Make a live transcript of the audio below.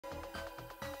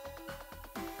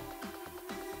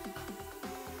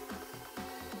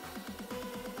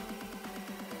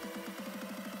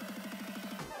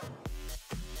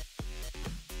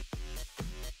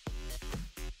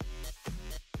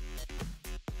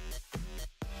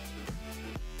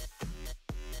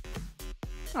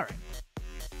All right.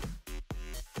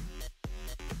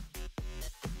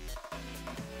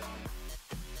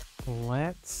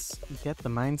 Let's get the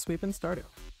minesweeping started.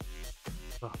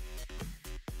 Oh.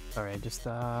 Sorry, I just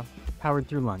powered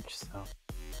through lunch, so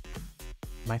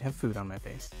might have food on my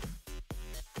face.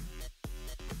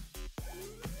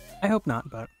 I hope not,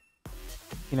 but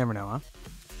you never know,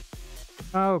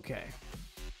 huh? Okay.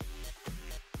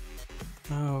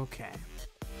 Okay.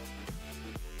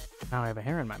 Now I have a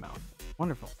hair in my mouth.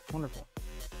 Wonderful, wonderful.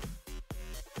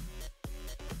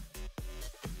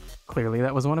 Clearly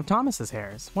that was one of Thomas's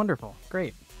hairs. Wonderful,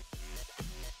 great.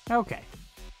 Okay.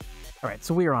 Alright,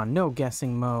 so we are on no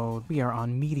guessing mode. We are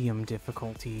on medium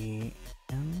difficulty.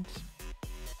 And...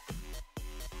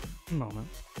 One moment.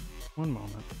 One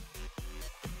moment.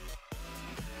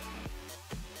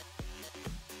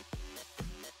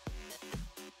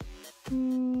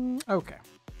 Okay.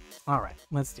 Alright,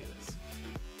 let's do this.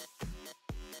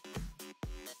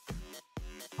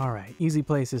 Alright, easy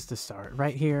places to start.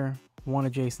 Right here, one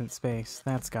adjacent space.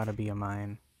 That's gotta be a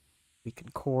mine. We can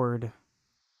cord.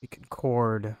 We can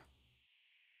cord.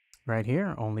 Right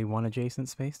here, only one adjacent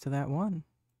space to that one.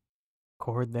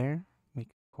 Cord there. We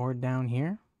can cord down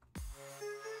here.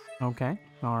 Okay,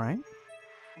 alright.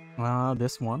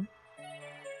 This one.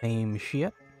 Same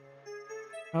shit.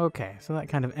 Okay, so that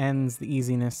kind of ends the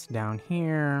easiness down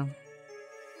here.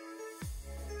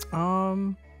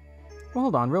 Well,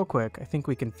 hold on real quick. I think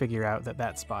we can figure out that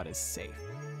that spot is safe.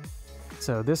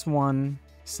 So this one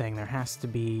is saying there has to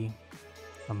be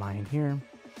a mine here.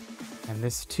 And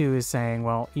this 2 is saying,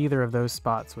 well, either of those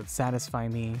spots would satisfy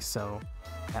me, so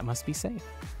that must be safe.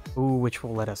 Ooh, which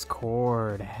will let us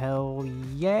cord. Hell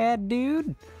yeah,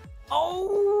 dude!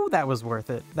 Oh, that was worth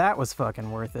it. That was fucking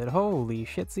worth it. Holy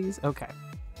shitsies. Okay.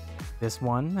 This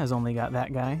one has only got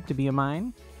that guy to be a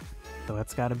mine, so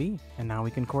that's gotta be. And now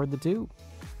we can cord the 2.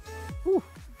 Whew.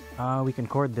 We can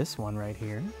cord this one right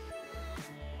here.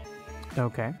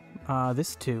 Okay.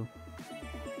 This 2.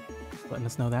 Letting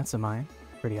us know that's a mine.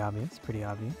 Pretty obvious, pretty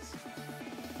obvious.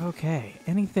 Okay,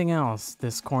 anything else?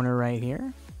 This corner right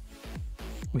here.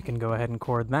 We can go ahead and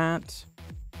cord that.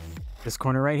 This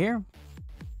corner right here.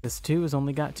 This 2 has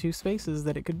only got 2 spaces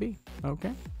that it could be.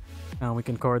 Okay. Now we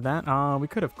can cord that. We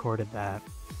could have corded that.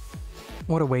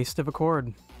 What a waste of a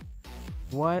cord.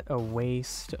 What a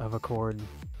waste of a cord.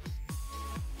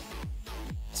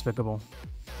 Despicable.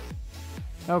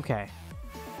 Okay.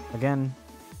 Again,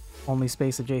 only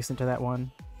space adjacent to that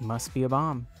one must be a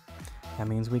bomb. That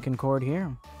means we can cord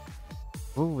here.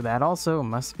 Ooh, that also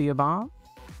must be a bomb.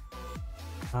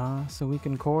 So we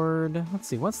can cord... Let's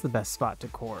see, what's the best spot to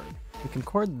cord? We can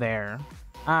cord there.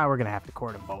 We're gonna have to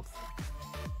cord them both.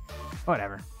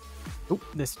 Whatever. Oop,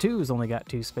 this 2 has only got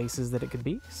 2 spaces that it could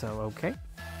be, so okay.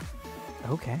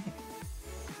 Okay.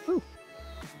 Ooh.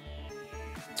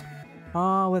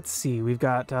 Let's see, we've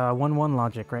got 1-1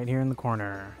 logic right here in the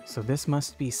corner. So this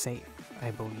must be safe,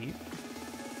 I believe.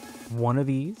 One of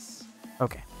these.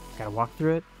 Okay, gotta walk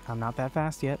through it. I'm not that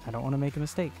fast yet. I don't want to make a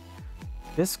mistake.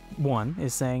 This one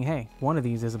is saying, hey, one of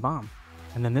these is a bomb.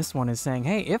 And then this one is saying,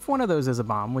 hey, if one of those is a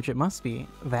bomb, which it must be,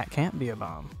 that can't be a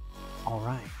bomb. All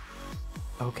right.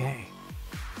 Okay.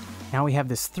 Now we have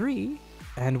this 3,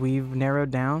 and we've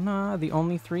narrowed down the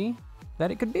only 3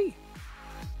 that it could be.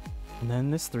 And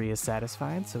then this 3 is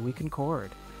satisfied, so we can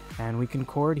cord. And we can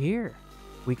cord here.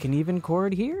 We can even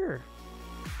cord here.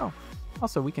 Oh,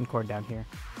 also we can cord down here.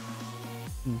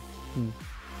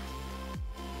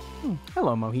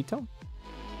 Hello, Mojito.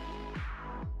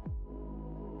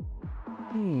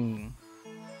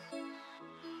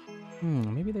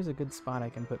 Maybe there's a good spot I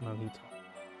can put Mojito.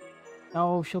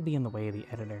 Oh, she'll be in the way of the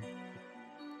editor.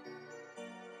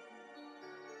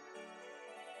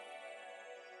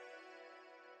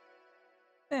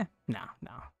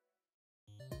 No.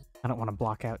 I don't want to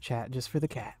block out chat just for the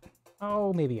cat.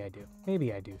 Oh, maybe I do.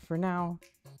 Maybe I do. For now,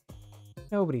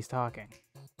 nobody's talking.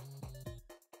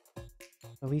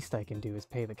 The least I can do is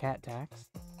pay the cat tax.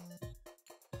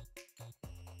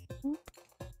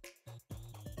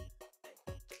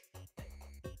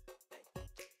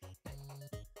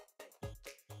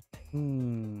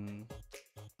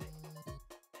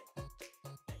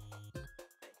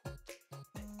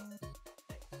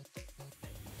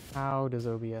 How does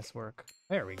OBS work?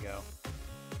 There we go.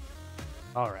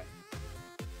 Alright.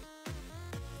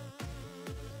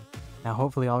 Now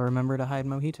hopefully I'll remember to hide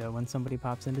Mojito when somebody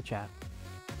pops into chat.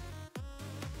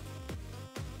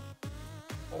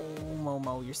 Oh,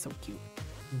 Momo, you're so cute.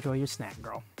 Enjoy your snack,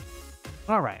 girl.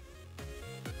 Alright.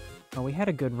 Well, we had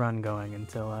a good run going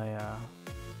until I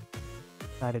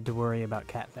decided to worry about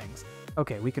cat things.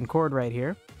 Okay, we can cord right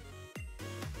here.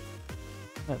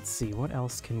 Let's see, what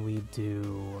else can we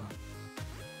do?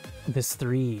 This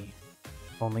 3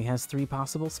 only has 3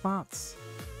 possible spots.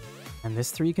 And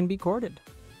this 3 can be corded.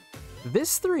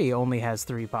 This 3 only has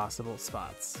 3 possible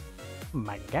spots.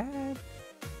 My god.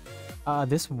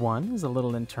 This 1 is a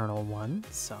little internal one,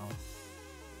 so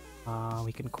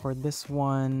we can cord this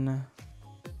one.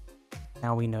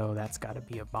 Now we know that's got to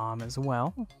be a bomb as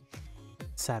well.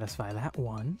 Satisfy that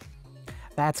one.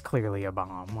 That's clearly a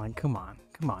bomb. Like, come on,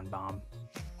 bomb.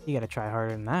 You gotta try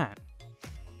harder than that.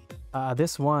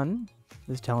 This one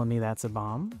is telling me that's a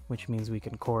bomb, which means we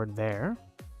can cord there.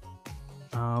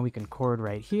 We can cord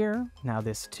right here. Now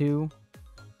this 2,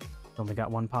 only got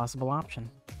 1 possible option.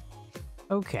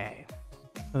 Okay.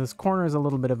 So this corner is a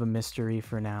little bit of a mystery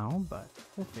for now, but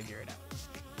we'll figure it out.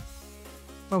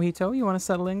 Mojito, you want to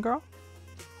settle in, girl?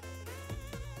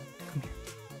 Come here.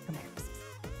 Come here.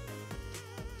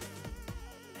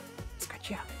 Scratch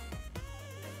ya.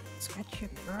 Scratch ya,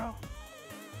 girl.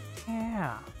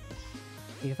 Yeah.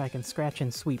 See if I can scratch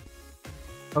and sweep.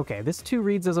 Okay, this 2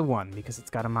 reads as a 1 because it's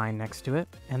got a mine next to it,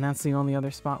 and that's the only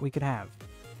other spot we could have,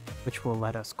 which will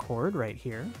let us cord right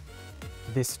here.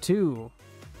 This 2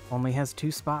 only has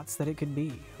 2 spots that it could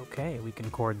be. Okay, we can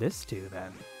cord this 2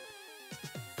 then.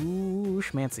 Ooh,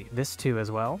 schmancy. This 2 as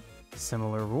well.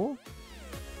 Similar rule.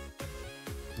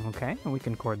 Okay, and we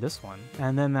can cord this one.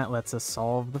 And then that lets us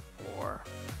solve the 4.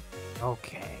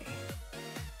 Okay.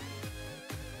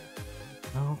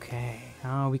 Okay.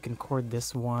 Oh, we can cord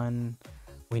this one.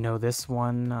 We know this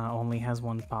one only has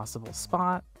 1 possible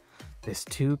spot. This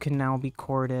 2 can now be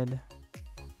corded.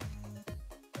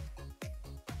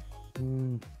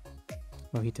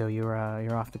 Mojito,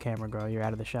 you're off the camera, girl. You're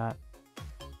out of the shot.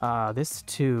 This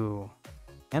 2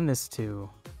 and this 2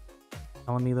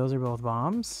 telling me those are both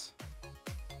bombs.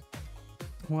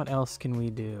 What else can we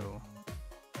do?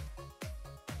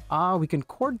 We can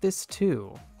cord this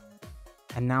 2.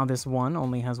 And now this 1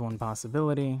 only has 1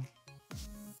 possibility.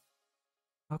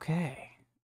 Okay.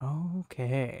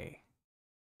 Okay.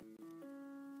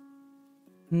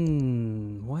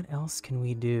 What else can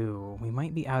we do? We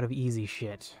might be out of easy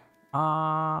shit.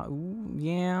 Yeah.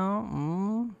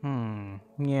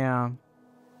 Yeah.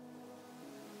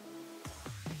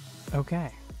 Okay.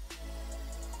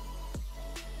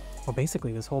 Well,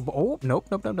 basically this whole... Oh, nope.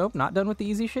 Not done with the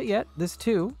easy shit yet. This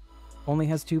 2 only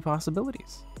has 2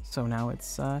 possibilities. So now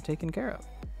it's taken care of.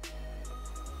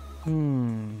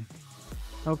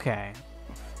 Okay.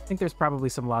 I think there's probably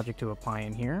some logic to apply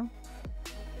in here.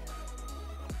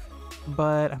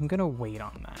 But I'm gonna wait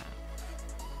on that.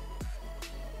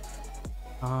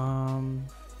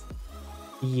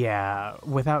 Yeah,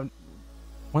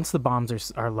 once the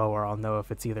bombs are lower, I'll know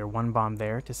if it's either 1 bomb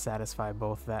there to satisfy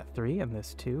both that 3 and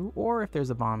this 2, or if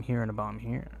there's a bomb here and a bomb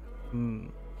here.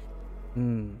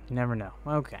 Never know.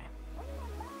 Okay.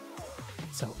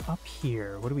 So up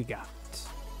here, what do we got?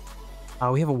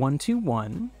 We have a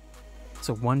 1-2-1.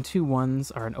 So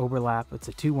 1-2-1s are an overlap. It's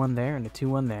a 2-1 there and a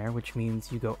 2-1 there, which means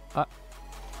you go up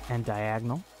and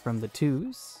diagonal from the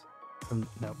 2s.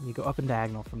 No, you go up and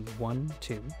diagonal from the 1,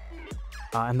 2.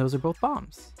 And those are both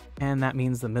bombs. And that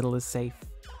means the middle is safe.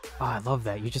 Oh, I love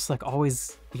that. You just like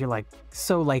always, you're like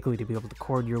so likely to be able to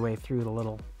cord your way through the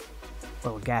little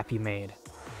gap you made.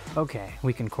 Okay,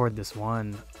 we can cord this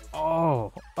 1.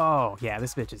 Oh, yeah,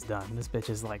 this bitch is done. This bitch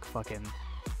is like fucking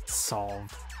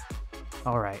solved.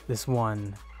 All right, this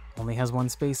 1 only has 1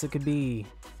 space it could be.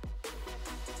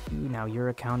 Now you're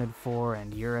accounted for,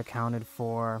 and you're accounted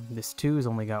for. This 2's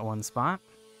only got 1 spot.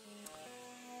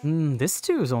 This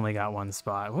 2's only got 1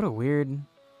 spot. What a weird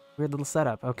little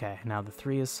setup. Okay, now the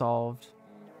 3 is solved,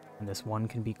 and this 1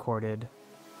 can be corded.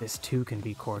 This 2 can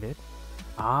be corded.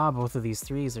 Both of these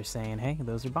 3s are saying, hey,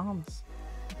 those are bombs.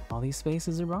 All these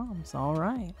spaces are bombs. All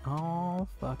right. All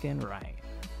fucking right.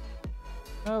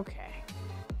 Okay.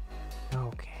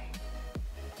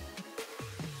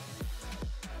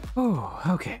 Oh,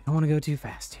 okay. I don't want to go too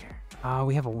fast here.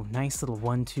 We have a nice little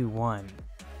 1-2-1.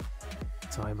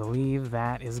 So I believe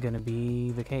that is going to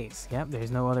be the case. Yep,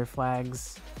 there's no other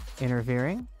flags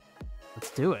interfering.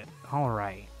 Let's do it. All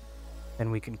right.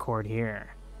 Then we can cord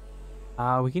here.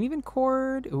 We can even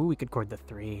cord... Ooh, we could cord the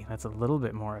 3. That's a little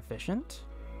bit more efficient.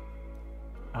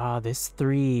 This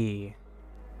 3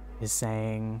 is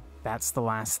saying that's the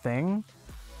last thing.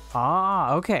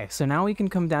 Okay. So now we can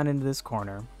come down into this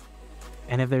corner.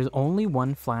 And if there's only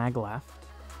 1 flag left,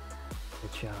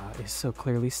 which is so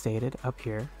clearly stated up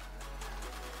here,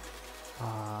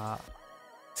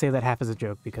 say that half as a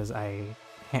joke because I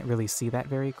can't really see that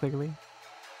very clearly.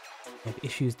 I have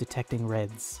issues detecting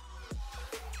reds.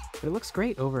 But it looks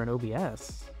great over in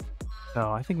OBS.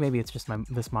 So I think maybe it's just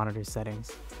this monitor's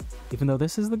settings, even though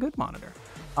this is the good monitor.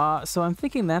 So I'm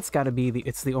thinking that's got to be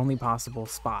it's the only possible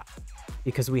spot,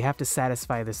 because we have to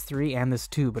satisfy this 3 and this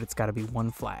 2, but it's got to be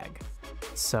 1 flag.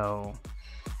 So,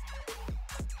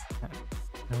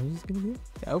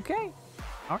 okay.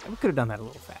 All right, we could have done that a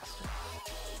little faster,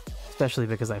 especially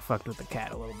because I fucked with the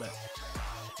cat a little bit.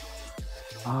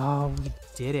 Oh, we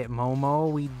did it,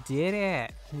 Momo. We did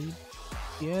it. We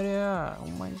did it.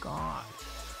 Oh my god.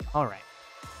 All right.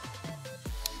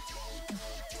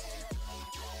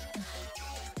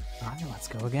 All right, let's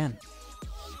go again.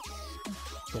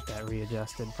 Get that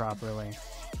readjusted properly.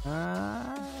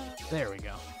 There we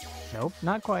go. Nope,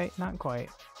 not quite, not quite.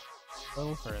 A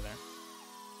little further.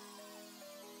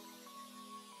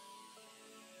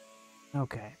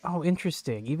 Okay. Oh,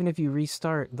 interesting. Even if you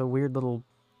restart, the weird little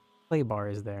play bar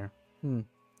is there.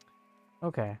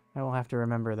 Okay, I will have to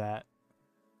remember that.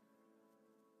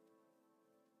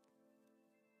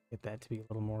 Get that to be a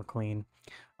little more clean.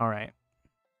 All right.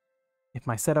 If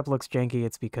my setup looks janky,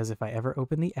 it's because if I ever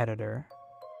open the editor,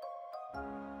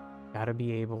 gotta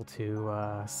be able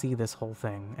to see this whole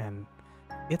thing, and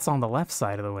it's on the left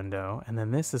side of the window, and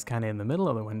then this is kind of in the middle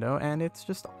of the window, and it's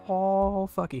just all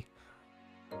fucky.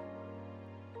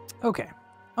 Okay,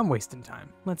 I'm wasting time.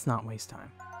 Let's not waste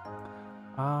time.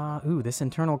 Ooh, this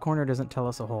internal corner doesn't tell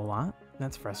us a whole lot.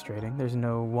 That's frustrating. There's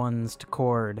no ones to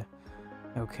chord.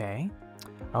 Okay.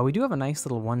 We do have a nice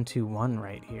little 1-2-1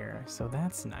 right here, so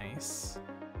that's nice.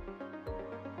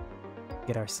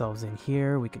 Get ourselves in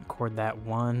here. We can chord that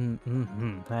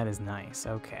 1. That is nice.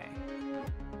 Okay.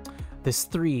 This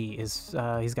 3 is,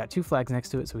 he's got 2 flags next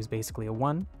to it, so he's basically a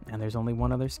 1, and there's only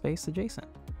 1 other space adjacent.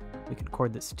 We can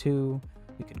chord this 2.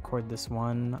 We can chord this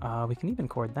 1. We can even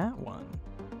chord that 1.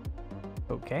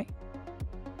 Okay.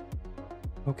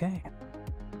 Okay.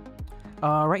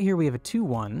 Right here we have a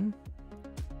 2-1.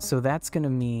 So that's going to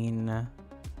mean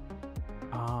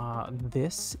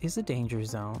this is a danger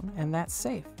zone, and that's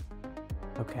safe.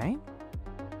 Okay.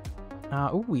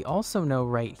 Oh, we also know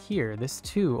right here, this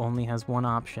 2 only has 1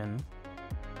 option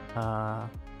for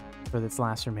its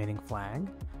last remaining flag.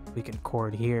 We can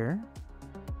chord here.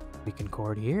 We can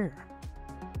chord here.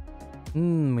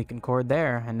 We can chord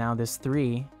there, and now this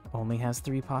 3 only has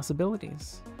 3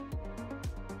 possibilities.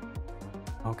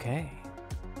 Okay.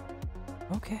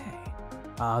 Okay.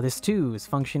 This 2 is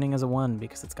functioning as a 1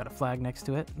 because it's got a flag next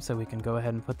to it, so we can go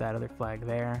ahead and put that other flag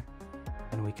there,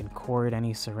 and we can chord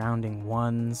any surrounding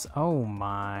 1s. Oh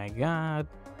my god.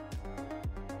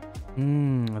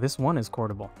 This 1 is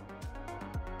chordable.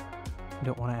 You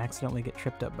don't want to accidentally get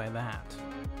tripped up by that.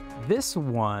 This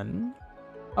 1...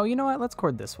 Oh, you know what? Let's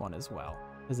chord this 1 as well,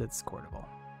 because it's chordable.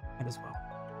 Might as well.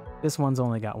 This one's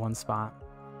only got 1 spot,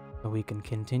 so we can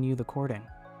continue the chording.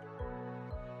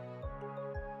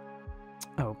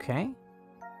 Okay.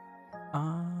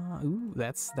 Ooh,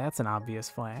 that's an obvious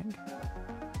flag.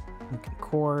 We can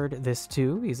chord this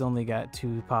 2. He's only got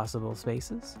 2 possible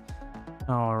spaces.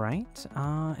 All right.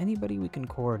 Anybody we can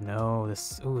chord? No.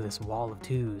 This wall of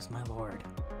 2s. My lord.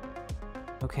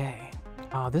 Okay.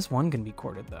 This 1 can be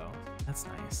chorded though. That's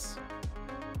nice.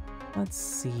 Let's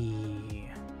see.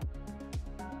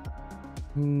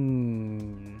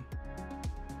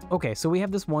 Okay, so we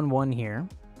have this 1-1 here.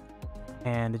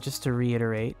 And just to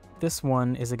reiterate, this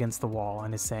 1 is against the wall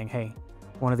and is saying, hey,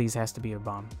 one of these has to be a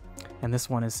bomb. And this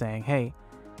 1 is saying, hey,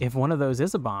 if one of those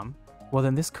is a bomb, well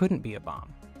then this couldn't be a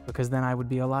bomb, because then I would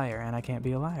be a liar, and I can't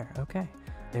be a liar. Okay,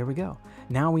 there we go.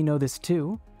 Now we know this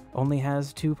 2 only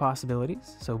has 2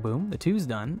 possibilities, so boom, the 2's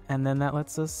done, and then that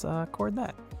lets us chord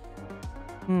that.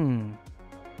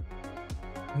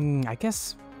 I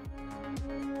guess...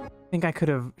 I think I could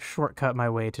have shortcut my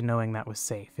way to knowing that was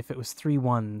safe. If it was 3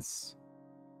 1s...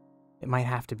 it might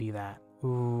have to be that.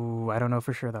 Ooh, I don't know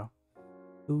for sure, though.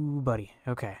 Ooh, buddy.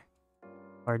 Okay.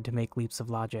 Hard to make leaps of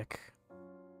logic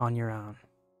on your own.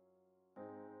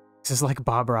 This is like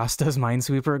Bob Ross does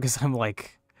Minesweeper, because I'm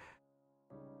like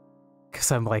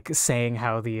saying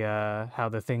how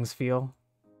the things feel.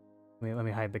 Let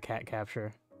me hide the cat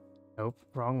capture. Nope,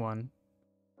 wrong one.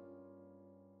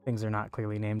 Things are not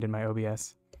clearly named in my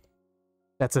OBS.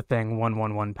 That's a thing,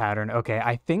 1-1-1 pattern. Okay,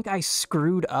 I think I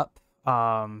screwed up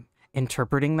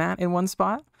interpreting that in one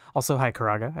spot. Also, hi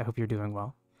Karaga, I hope you're doing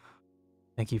well.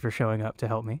 Thank you for showing up to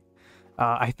help me.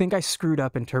 I think I screwed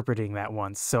up interpreting that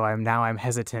once, so I'm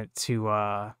hesitant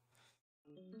to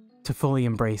fully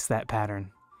embrace that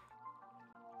pattern.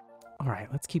 All right,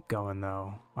 let's keep going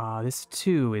though. This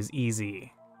 2 is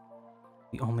easy.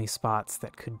 The only spots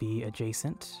that could be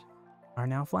adjacent are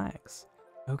now flags.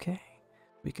 Okay,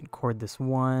 we can chord this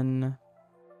 1.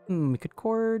 We could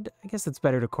chord, I guess it's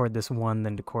better to chord this 1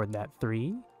 than to chord that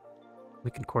 3.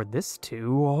 We can chord this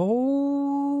 2.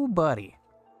 Oh, buddy.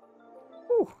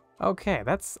 Whew. Okay,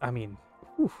 that's, I mean,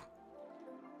 whew.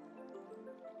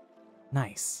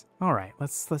 Nice. All right,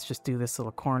 let's just do this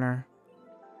little corner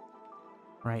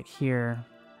right here.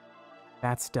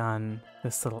 That's done.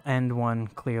 This little end one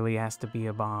clearly has to be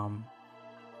a bomb.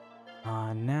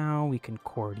 Now we can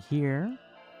cord here.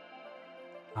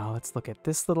 Let's look at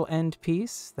this little end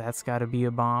piece. That's got to be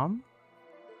a bomb.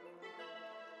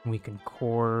 We can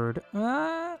cord...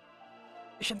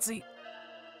 efficiency.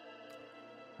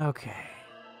 Okay.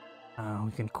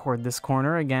 We can cord this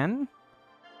corner again.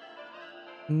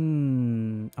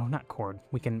 Oh, not cord.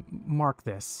 We can mark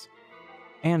this.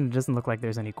 And it doesn't look like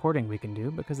there's any cording we can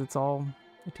do because it's all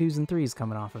 2s and 3s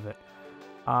coming off of it.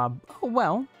 Oh,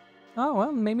 well,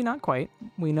 maybe not quite.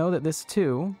 We know that this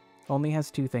 2 only has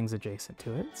 2 things adjacent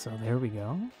to it, so there we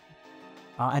go.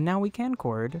 And now we can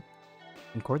cord.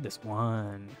 We can cord this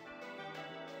 1.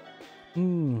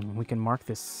 We can mark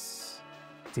this.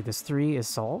 See, this 3 is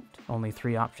solved. Only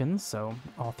 3 options, so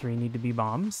all 3 need to be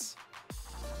bombs.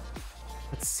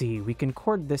 Let's see, we can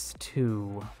cord this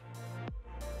 2.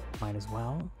 Might as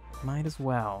well. Might as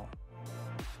well.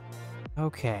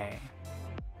 Okay.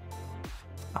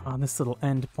 On this little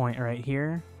end point right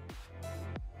here,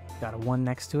 got a 1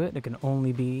 next to it. It can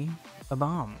only be a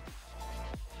bomb.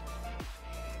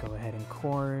 Let's go ahead and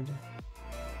cord.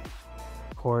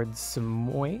 Cord some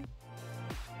more.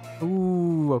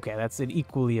 Ooh, okay, that's an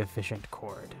equally efficient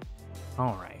cord.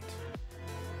 All right.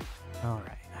 All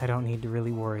right. I don't need to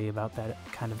really worry about that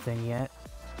kind of thing yet.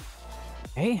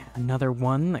 Okay, another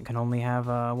 1 that can only have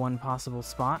 1 possible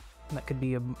spot. That could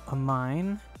be a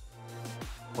mine.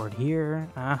 Cord here.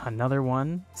 Another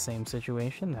 1. Same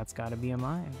situation. That's got to be a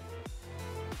mine.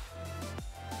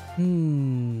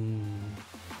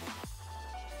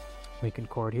 We can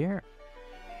cord here.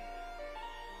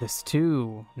 This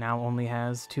 2 now only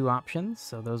has 2 options,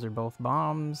 so those are both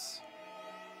bombs.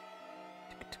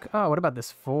 Oh, what about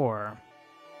this 4?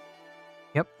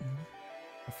 Yep.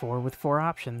 A 4 with 4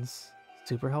 options.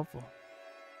 Super helpful.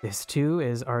 This 2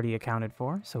 is already accounted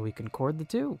for, so we can cord the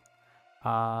 2.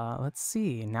 Let's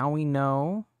see. Now we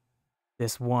know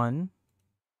this 1.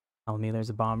 Tell me there's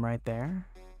a bomb right there.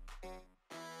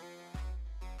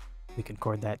 We can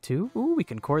cord that 2. Ooh, we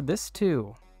can cord this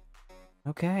 2.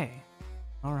 Okay.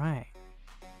 All right.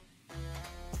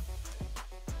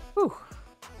 Whew.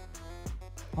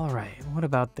 All right. What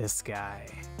about this guy?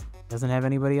 Doesn't have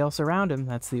anybody else around him.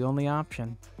 That's the only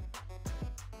option.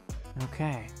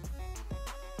 Okay.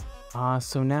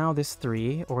 So now this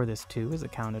 3 or this 2 is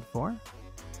accounted for.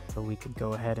 So we could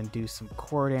go ahead and do some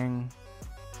cording.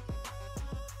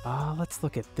 Let's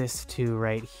look at this 2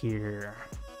 right here.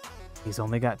 He's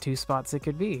only got 2 spots it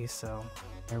could be, so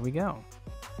there we go.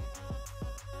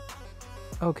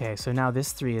 Okay, so now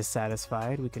this 3 is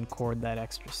satisfied. We can cord that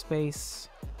extra space.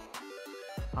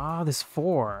 This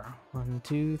 4. 1,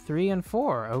 2, 3, and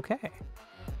 4. Okay.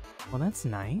 Well, that's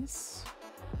nice.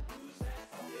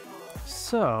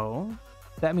 So,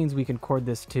 that means we can cord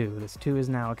this 2. This 2 is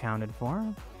now accounted for.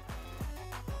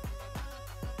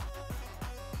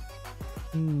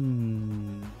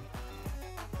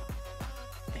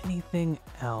 Anything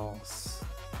else?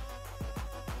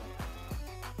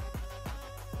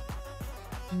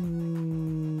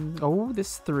 Oh,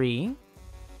 this 3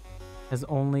 has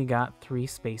only got 3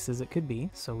 spaces it could be,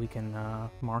 so we can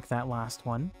mark that last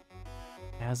one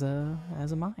as a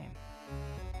mine.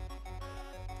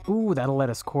 Ooh, that'll let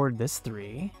us cord this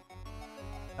 3.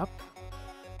 Up.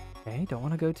 Okay, don't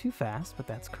want to go too fast, but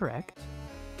that's correct.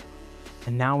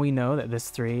 And now we know that this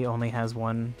 3 only has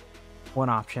one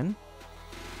option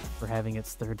for having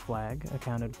its 3rd flag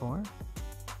accounted for.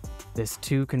 This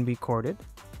 2 can be corded.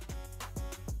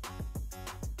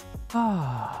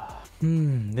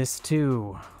 This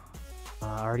 2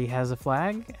 already has a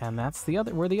flag, and that's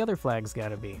where the other flag's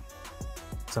gotta be.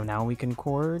 So now we can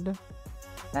cord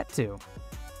that 2.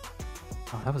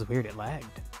 Oh, that was weird, it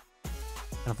lagged. I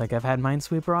don't think I've had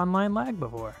Minesweeper Online lag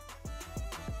before.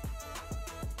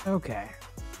 Okay.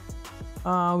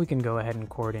 We can go ahead and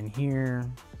cord in here.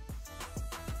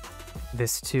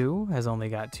 This 2 has only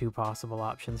got 2 possible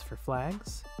options for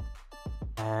flags.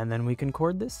 And then we can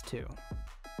cord this 2.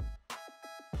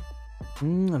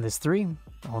 And this 3,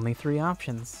 only 3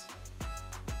 options.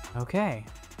 Okay.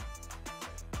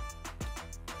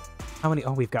 How many?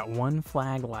 Oh, we've got 1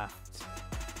 flag left.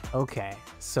 Okay,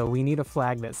 so we need a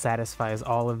flag that satisfies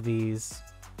all of these.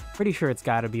 Pretty sure it's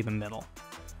gotta be the middle.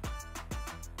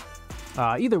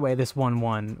 Either way, this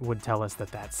 1-1 would tell us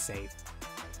that that's safe.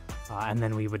 And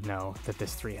then we would know that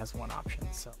this 3 has 1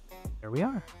 option, so there we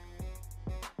are.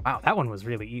 Wow, that one was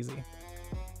really easy.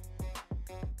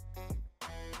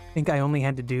 I think I only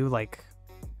had to do like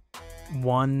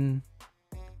one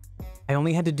I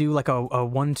only had to do like a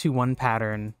 1-2-1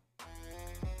 pattern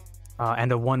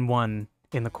and a 1-1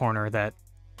 in the corner that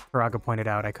Faraga pointed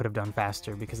out I could have done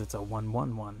faster because it's a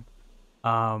 1-1-1.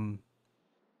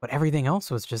 But everything else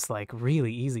was just like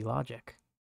really easy logic.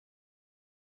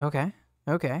 Okay,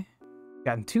 okay.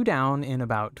 Gotten 2 down in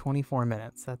about 24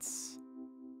 minutes. That's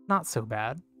not so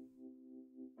bad.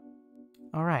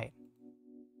 All right.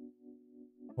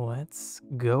 Let's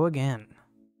go again.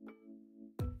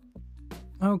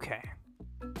 Okay.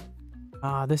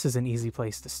 This is an easy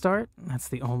place to start. That's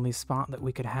the only spot that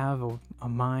we could have a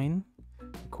mine.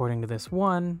 According to this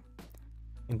one.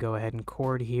 And go ahead and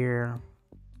chord here.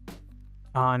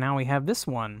 Now we have this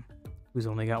one, who's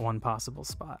only got 1 possible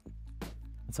spot.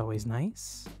 That's always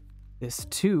nice. This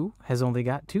 2 has only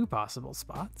got 2 possible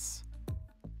spots.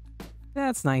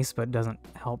 That's nice, but doesn't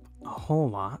help a whole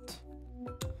lot.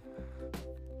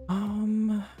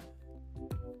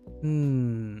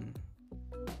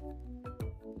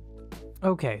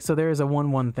 Okay, so there is a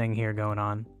 1-1 thing here going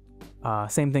on.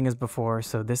 Same thing as before,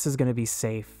 so this is going to be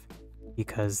safe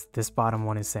because this bottom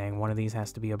one is saying one of these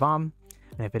has to be a bomb.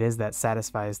 And if it is, that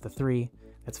satisfies the 3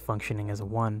 that's functioning as a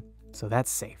 1. So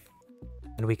that's safe.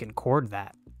 And we can chord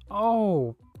that.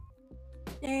 Oh,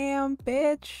 damn,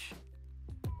 bitch.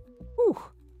 Whew.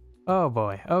 Oh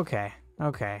boy, okay,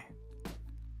 okay.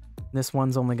 This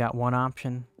one's only got 1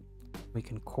 option. We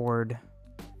can chord.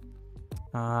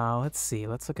 Let's see,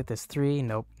 let's look at this 3.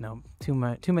 Nope, nope, too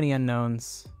many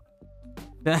unknowns.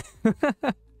 Dang,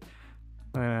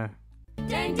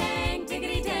 dang,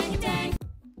 diggity, dang, dang.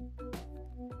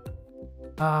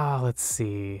 Let's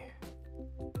see.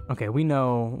 Okay, we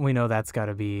know that's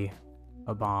gotta be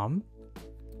a bomb.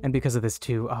 And because of this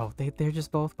 2, oh, they're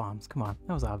just both bombs. Come on,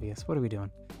 that was obvious. What are we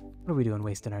doing? What are we doing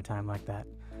wasting our time like that?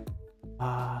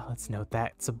 Let's note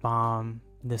that's a bomb.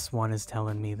 This one is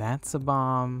telling me that's a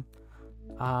bomb.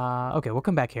 Okay, we'll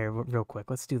come back here real quick.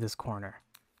 Let's do this corner.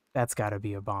 That's gotta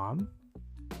be a bomb.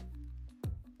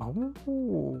 Oh,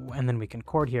 and then we can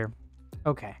chord here.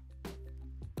 Okay.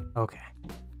 Okay.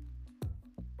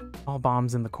 All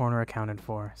bombs in the corner accounted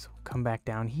for. So we'll come back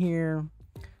down here.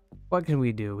 What can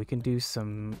we do? We can do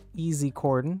some easy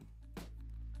chording.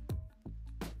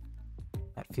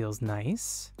 That feels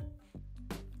nice.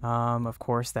 Of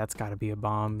course, that's got to be a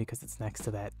bomb because it's next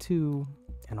to that 2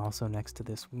 and also next to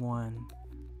this 1.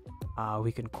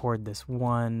 We can chord this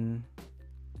 1.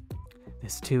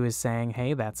 This 2 is saying,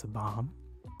 hey, that's a bomb.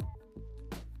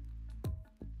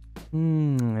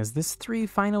 Is this 3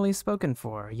 finally spoken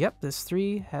for? Yep, this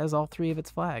 3 has all 3 of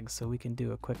its flags, so we can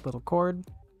do a quick little chord.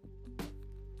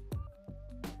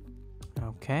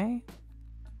 Okay.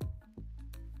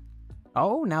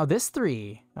 Oh, now this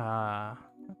 3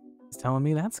 is telling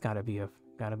me that's gotta be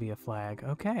a flag.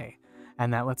 Okay.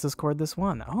 And that lets us chord this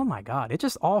 1. Oh my god, it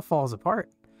just all falls apart.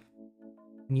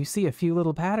 And you see a few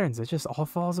little patterns, it just all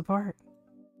falls apart.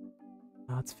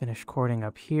 Let's finish chording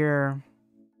up here.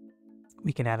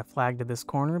 We can add a flag to this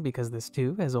corner because this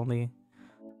 2 has only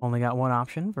got 1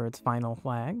 option for its final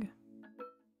flag.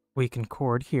 We can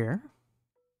chord here.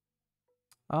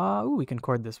 Ooh, we can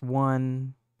chord this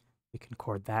 1. We can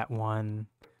chord that 1.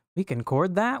 We can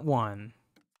chord that 1.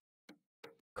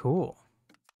 Cool.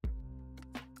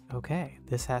 Okay,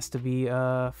 this has to be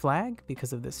a flag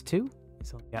because of this 2.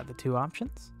 So we got the 2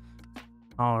 options.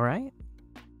 All right.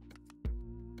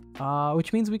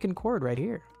 Which means we can chord right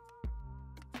here.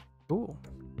 Cool.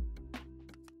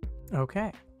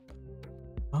 Okay.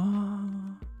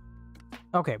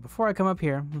 Okay, before I come up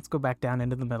here, let's go back down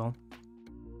into the middle.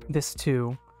 This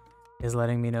 2 is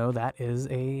letting me know that is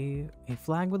a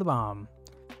flag with a bomb.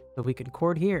 So we can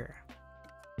chord here.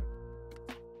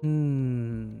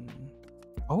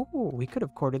 Oh, we could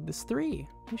have chorded this 3.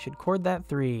 We should chord that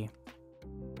 3.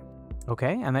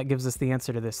 Okay, and that gives us the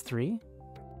answer to this 3,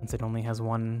 since it only has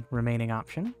 1 remaining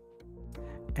option.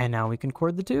 And now we can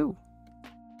chord the 2.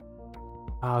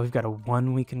 We've got a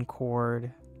 1 we can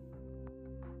chord.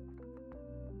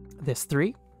 This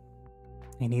 3.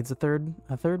 He needs a third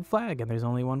flag, and there's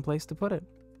only 1 place to put it.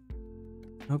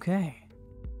 Okay.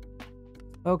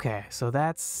 Okay, so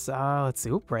that's, let's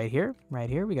see, right here,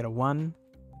 we got a 1.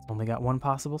 It's only got 1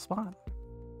 possible spot.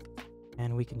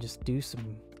 And we can just do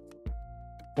some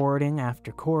chording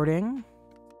after chording.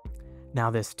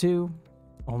 Now this 2,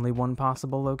 only 1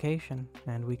 possible location,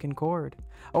 and we can chord.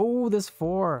 Oh, this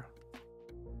 4.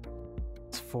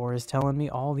 This 4 is telling me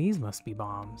all these must be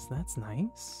bombs. That's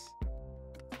nice.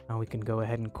 Now we can go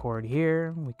ahead and chord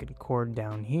here. We can chord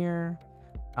down here.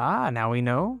 Now we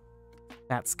know.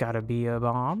 That's gotta be a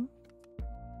bomb.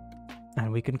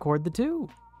 And we can chord the 2.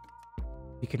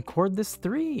 We can chord this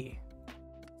 3.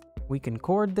 We can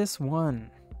chord this 1.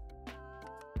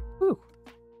 Whew.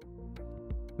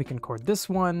 We can chord this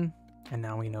one, and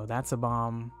now we know that's a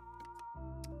bomb.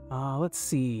 Let's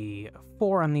see.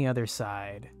 4 on the other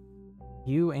side.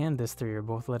 You and this 3 are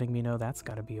both letting me know that's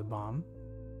got to be a bomb.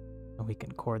 And we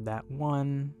can chord that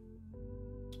 1.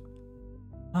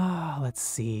 Let's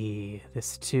see.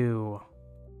 This 2.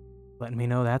 Letting me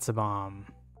know that's a bomb.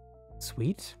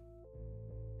 Sweet.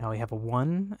 Now we have a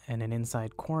 1 and an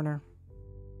inside corner.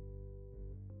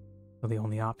 So the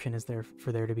only option is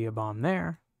for there to be a bomb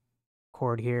there.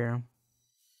 Chord here.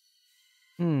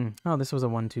 Oh, this was a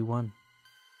 1-2-1.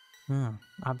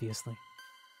 Obviously.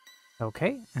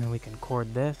 Okay, and we can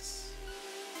chord this.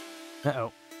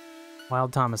 Uh-oh.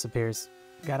 Wild Thomas appears.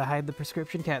 Gotta hide the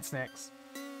prescription cat snacks.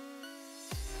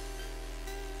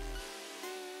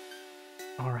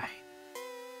 Alright.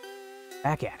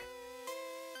 Back at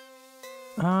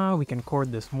it. We can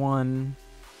chord this 1.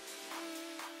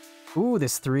 Ooh,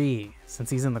 this 3.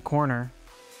 Since he's in the corner,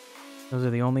 those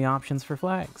are the only options for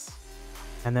flags.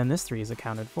 And then this 3 is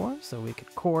accounted for, so we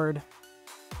could chord.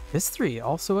 This 3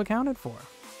 also accounted for.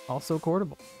 Also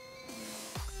chordable.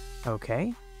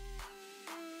 Okay.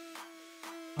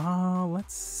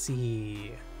 Let's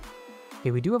see.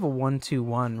 Okay, we do have a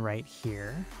 1-2-1 right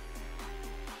here.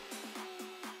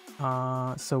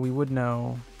 So we would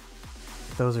know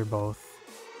those are both.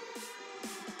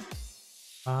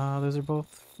 Those are both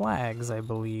flags, I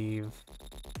believe.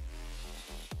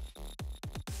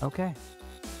 Okay.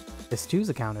 This 2's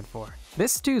accounted for.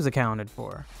 This 2's accounted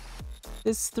for.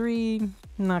 This 3,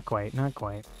 not quite, not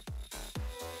quite.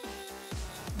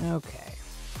 Okay.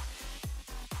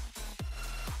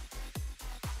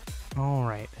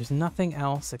 Alright, there's nothing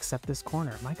else except this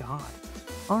corner. My god.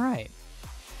 Alright.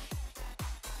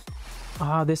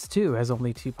 This 2 has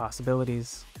only 2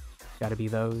 possibilities. Gotta be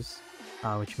those.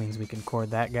 Which means we can chord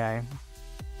that guy.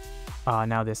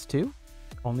 Now this 2,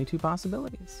 only 2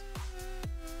 possibilities.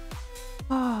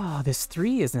 This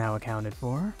 3 is now accounted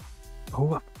for.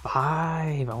 Oh, a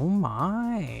 5. Oh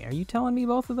my. Are you telling me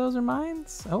both of those are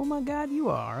mines? Oh my god, you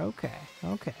are. Okay,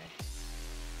 okay.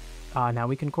 Now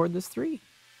we can chord this 3.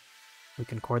 We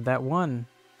can chord that 1.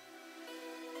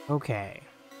 Okay.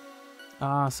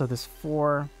 So this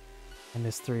 4 and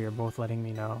this 3 are both letting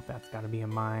me know that's gotta be a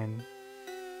mine.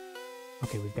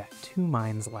 Okay, we've got 2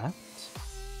 mines left.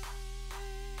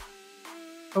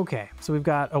 Okay, so we've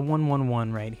got a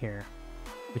 1-1-1 right here,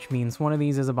 which means one of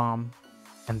these is a bomb,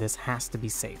 and this has to be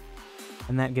safe.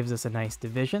 And that gives us a nice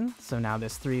division, so now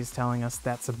this 3 is telling us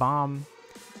that's a bomb.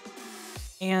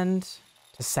 And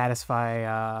to satisfy,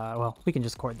 well, we can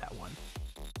just chord that 1.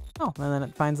 Oh, and then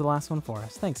it finds the last one for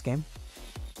us. Thanks, game.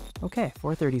 Okay,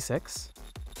 436.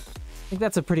 I think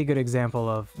that's a pretty good example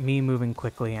of me moving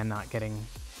quickly and not getting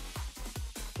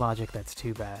logic that's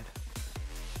too bad.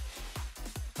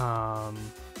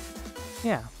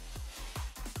 Yeah.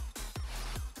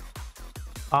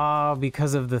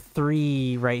 Because of the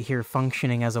 3 right here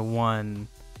functioning as a 1.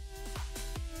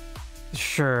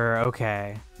 Sure,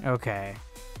 okay, okay.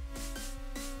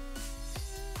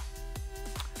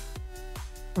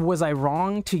 Was I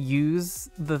wrong to use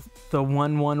the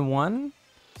 1-1-1?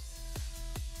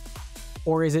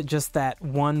 Or is it just that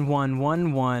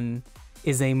 1-1-1-1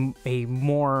 is a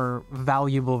more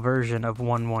valuable version of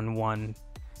 1-1-1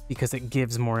 because it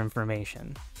gives more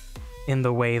information, in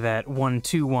the way that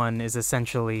 1-2-1 is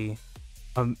essentially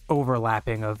an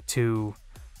overlapping of two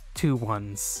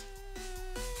 1s.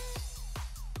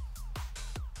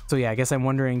 So yeah, I guess I'm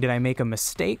wondering, did I make a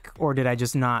mistake, or did I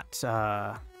just not,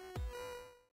 or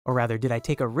rather, did I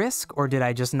take a risk, or did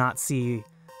I just not see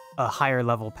a higher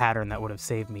level pattern that would have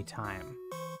saved me time?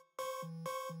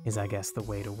 Is, I guess, the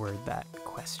way to word that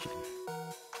question.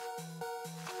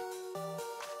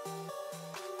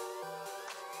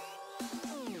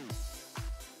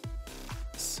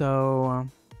 So,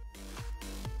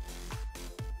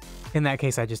 in that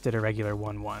case, I just did a regular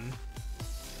 1-1.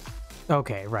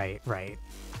 Okay, right, right.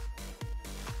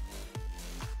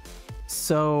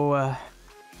 So,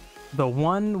 the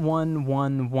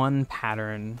 1-1-1-1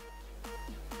 pattern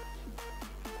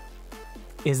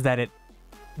is that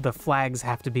the flags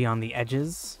have to be on the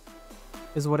edges,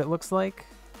 is what it looks like.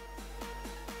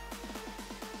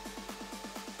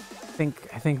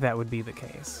 I think that would be the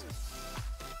case.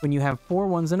 When you have 4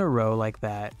 1s in a row like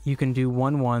that, you can do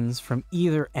 1-1s from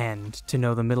either end to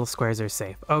know the middle squares are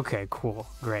safe. Okay, cool,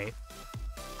 great.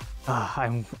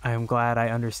 I'm glad I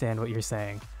understand what you're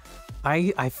saying.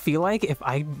 I feel like if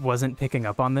I wasn't picking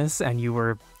up on this and you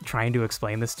were trying to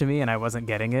explain this to me and I wasn't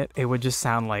getting it, it would just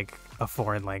sound like a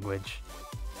foreign language.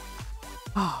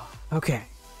 Oh, okay.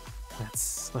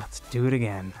 Let's do it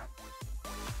again.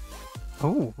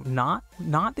 Oh, not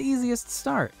the easiest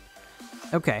start.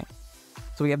 Okay.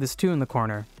 So we have this 2 in the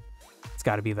corner. It's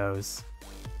got to be those.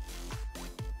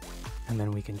 And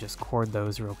then we can just chord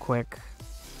those real quick.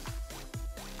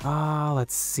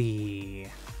 Let's see.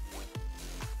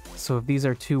 So if these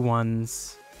are 2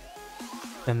 1s,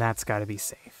 then that's got to be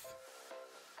safe.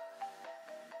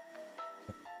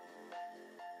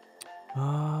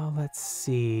 Let's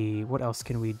see. What else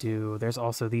can we do? There's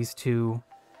also these 2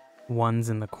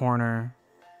 1s in the corner.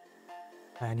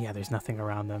 And yeah, there's nothing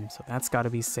around them, so that's got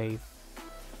to be safe.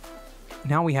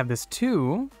 Now we have this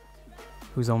 2,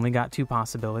 who's only got 2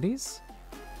 possibilities.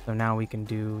 So now we can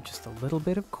do just a little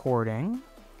bit of chording.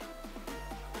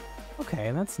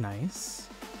 Okay, that's nice.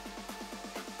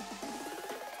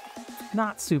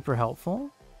 Not super helpful.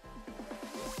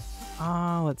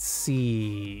 Let's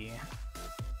see.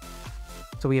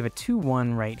 So we have a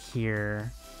 2-1 right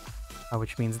here,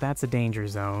 which means that's a danger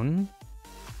zone.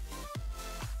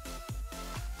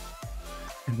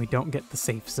 And we don't get the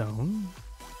safe zone.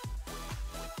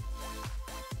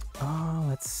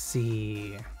 Let's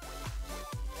see.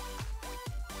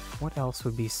 What else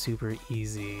would be super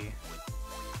easy?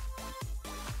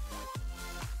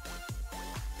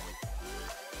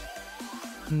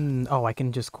 Oh, I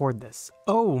can just chord this.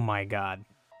 Oh my god.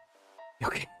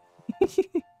 Okay.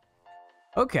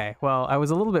 Okay, well, I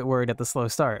was a little bit worried at the slow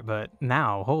start, but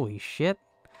now, holy shit.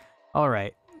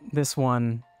 Alright, this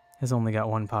one has only got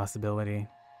 1 possibility.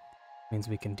 Means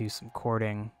we can do some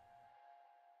chording.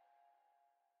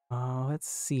 Let's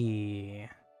see.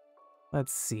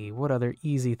 Let's see, what other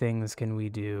easy things can we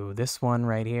do? This one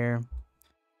right here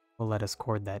will let us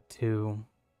chord that too.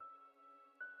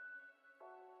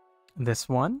 This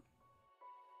one.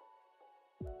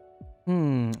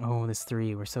 Oh, this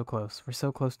 3. We're so close. We're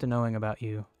so close to knowing about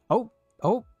you. Oh,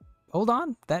 hold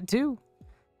on. That 2.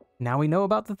 Now we know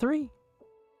about the 3.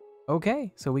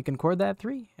 Okay, so we can chord that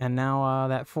 3. And now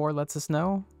that 4 lets us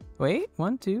know. Wait,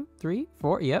 1, 2, 3,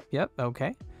 4. Yep,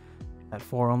 okay. That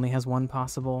 4 only has 1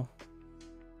 possible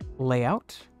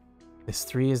layout. This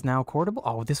 3 is now chordable.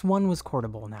 Oh, this 1 was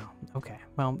chordable now. Okay,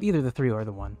 well, either the 3 or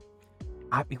the 1.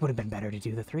 It would have been better to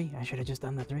do the 3. I should have just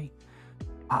done the 3.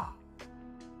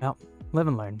 Well, live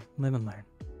and learn. Live and learn.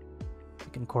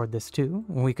 We can chord this 2.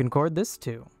 We can chord this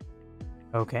 2.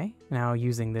 Okay, now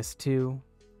using this 2,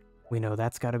 we know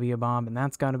that's got to be a bomb, and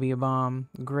that's got to be a bomb.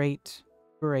 Great,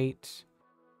 great.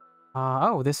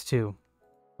 Oh, this 2.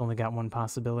 Only got 1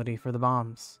 possibility for the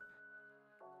bombs.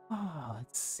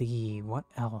 Let's see. What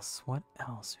else? What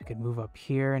else? We could move up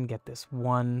here and get this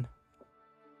 1.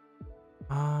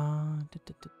 And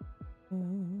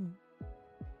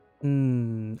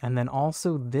then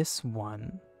also this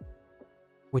 1,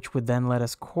 which would then let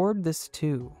us chord this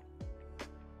 2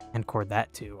 and chord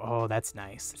that 2. Oh, that's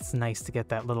nice. It's nice to get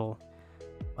that little,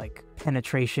 like,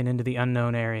 penetration into the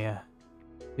unknown area.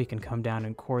 We can come down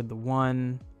and chord the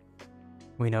 1.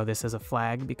 We know this is a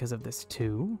flag because of this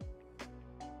 2.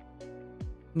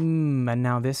 And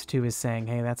now this 2 is saying,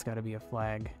 hey, that's got to be a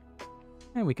flag.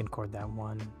 And we can chord that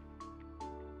 1.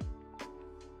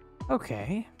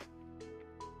 Okay.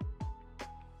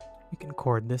 We can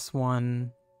chord this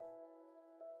 1.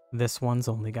 This one's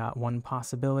only got 1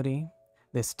 possibility.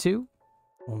 This 2,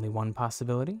 only 1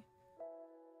 possibility.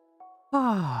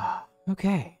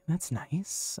 Okay, that's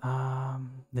nice.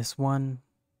 This 1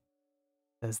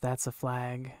 says that's a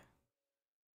flag.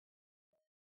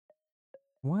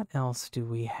 What else do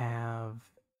we have?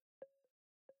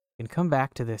 We can come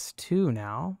back to this 2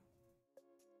 now.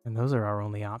 And those are our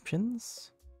only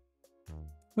options.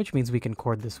 Which means we can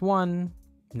chord this 1.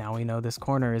 Now we know this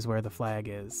corner is where the flag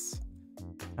is.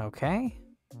 Okay.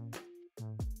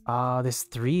 This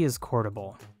 3 is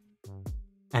chordable.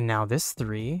 And now this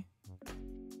 3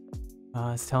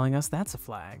 is telling us that's a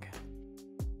flag.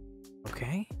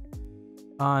 Okay.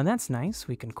 And that's nice.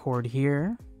 We can chord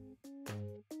here.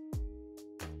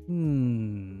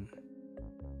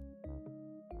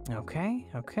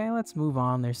 Okay, let's move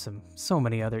on. There's so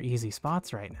many other easy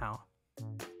spots right now.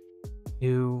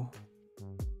 2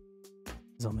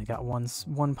 has only got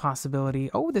one possibility.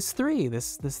 Oh, this 3.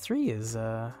 This 3 is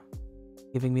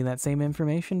giving me that same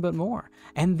information but more.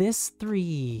 And this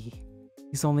 3,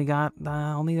 he's only got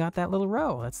that little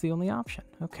row. That's the only option.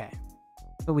 Okay,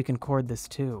 so we can chord this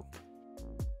 2.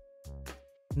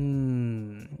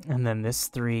 And then this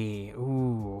 3.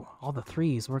 Ooh, all the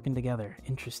 3s working together.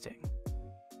 Interesting.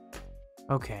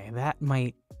 Okay, that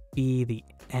might be the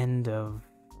end of...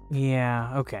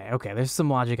 Yeah, okay. There's some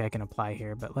logic I can apply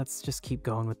here, but let's just keep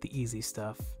going with the easy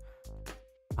stuff.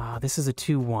 This is a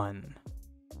 2-1.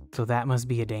 So that must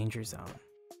be a danger zone,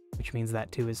 which means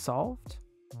that 2 is solved.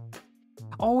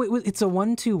 Oh, it's a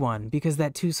 1-2-1 because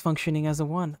that 2's functioning as a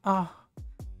 1. Oh,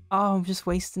 I'm just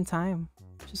wasting time.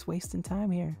 Just wasting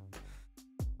time here.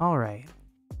 All right.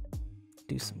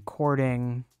 Do some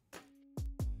cording.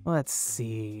 Let's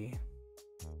see.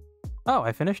 Oh,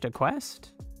 I finished a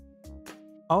quest?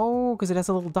 Oh, because it has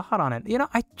a little dot on it. You know,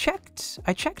 I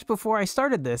checked before I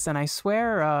started this, and I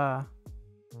swear I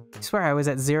was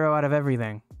at 0 out of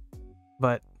everything.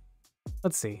 But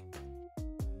let's see.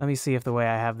 Let me see if the way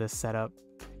I have this set up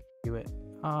do it.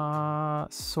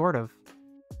 Sort of.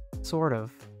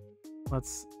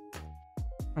 Let's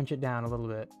crunch it down a little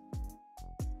bit.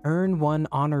 Earn 1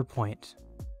 honor point.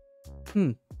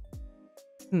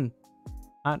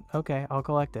 Okay, I'll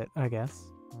collect it, I guess.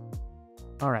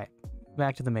 All right,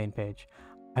 back to the main page.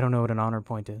 I don't know what an honor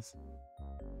point is.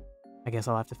 I guess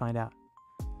I'll have to find out.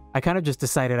 I kind of just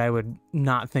decided I would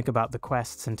not think about the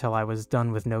quests until I was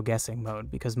done with no guessing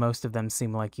mode, because most of them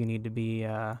seem like you need to be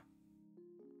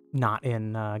not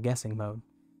in guessing mode.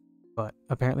 But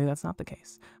apparently that's not the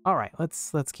case. All right,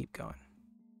 let's keep going.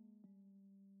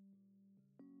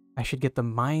 I should get the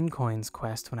mine coins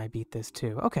quest when I beat this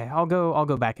too. Okay, I'll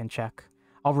go back and check.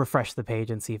 I'll refresh the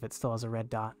page and see if it still has a red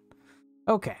dot.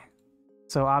 Okay,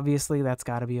 so obviously that's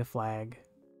got to be a flag,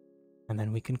 and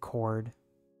then we can cord.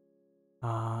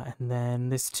 And then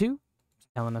this too,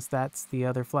 telling us that's the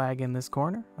other flag in this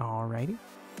corner. Alrighty.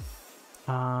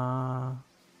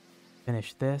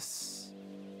 Finish this.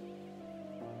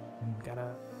 And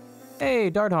gotta.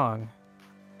 Hey, Darthong.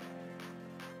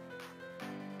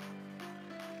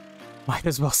 Might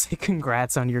as well say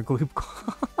congrats on your gloop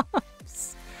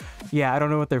glops. Yeah, I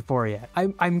don't know what they're for yet.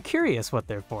 I'm curious what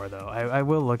they're for though. I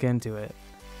will look into it.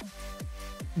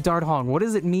 Darthong, what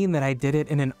does it mean that I did it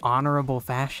in an honorable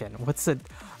fashion? What's it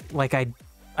like?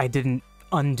 I didn't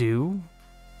undo.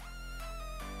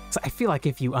 So I feel like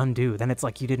if you undo, then it's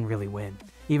like you didn't really win.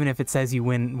 Even if it says you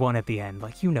won at the end,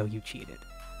 like you know you cheated.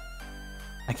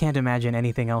 I can't imagine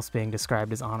anything else being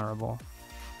described as honorable.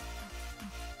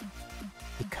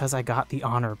 Because I got the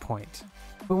honor point.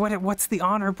 But what's the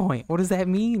honor point? What does that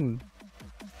mean?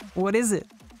 What is it?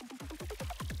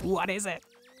 What is it?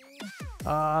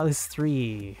 This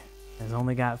 3 has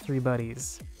only got 3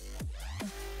 buddies.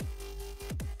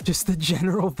 Just the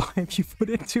general vibe you put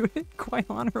into it, quite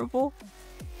honorable.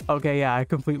 Okay, yeah, I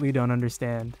completely don't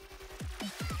understand.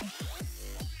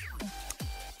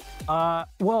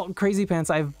 Well, Crazy Pants,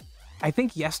 I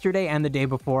think yesterday and the day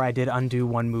before I did undo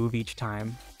 1 move each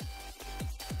time.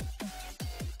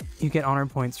 You get honor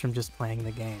points from just playing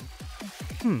the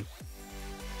game.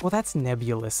 Well, that's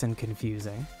nebulous and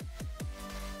confusing.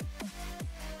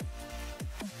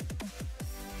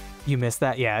 You missed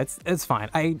that? Yeah, it's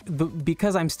fine.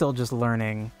 Because I'm still just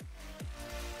learning.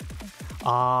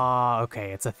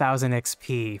 Okay, it's 1000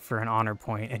 XP for an honor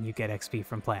point, and you get XP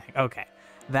from playing. Okay,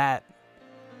 that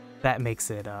makes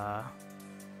it 1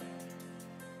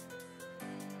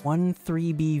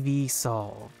 3BV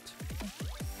solved.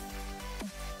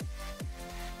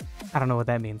 I don't know what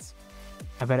that means.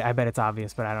 I bet it's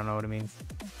obvious, but I don't know what it means.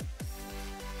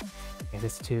 Okay,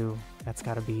 this 2, that's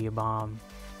got to be a bomb.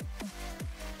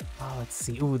 Oh, let's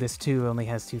see. Ooh, this 2 only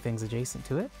has 2 things adjacent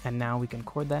to it, and now we can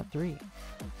cord that 3.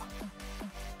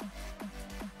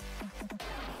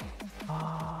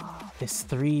 Ah, this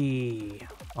 3,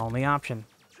 only option.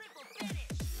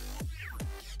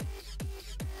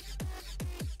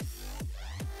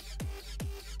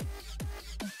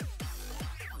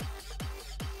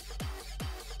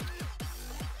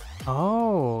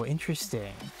 Oh,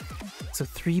 interesting. So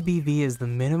 3BV is the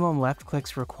minimum left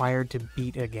clicks required to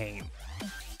beat a game.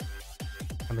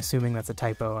 I'm assuming that's a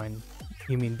typo and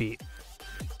you mean beat.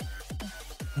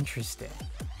 Interesting.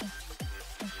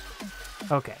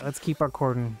 Okay, let's keep our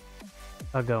cordon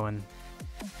going.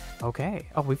 Okay.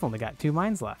 Oh, we've only got 2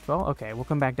 mines left. Well, okay, we'll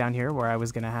come back down here where I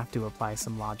was going to have to apply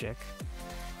some logic.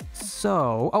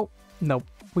 So, oh, nope,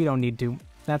 we don't need to.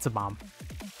 That's a bomb.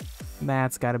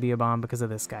 That's got to be a bomb because of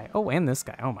this guy. Oh, and this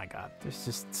guy. Oh my god. There's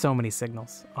just so many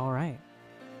signals. All right.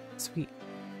 Sweet.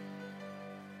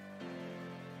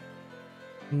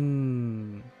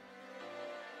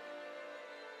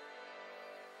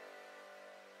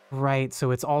 Right, so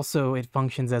it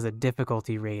functions as a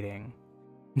difficulty rating.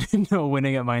 No,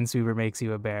 winning at Minesweeper makes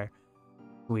you a bear.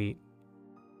 Sweet.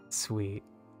 Sweet.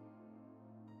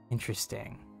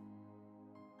 Interesting.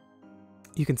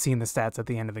 You can see in the stats at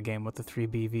the end of the game what the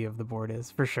 3BV of the board is.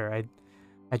 For sure,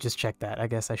 I just checked that. I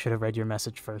guess I should have read your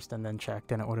message first and then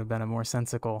checked, and it would have been a more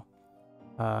sensical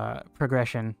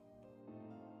progression.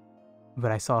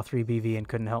 But I saw 3BV and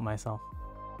couldn't help myself.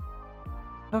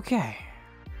 Okay.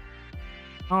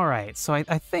 Alright, so I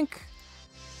think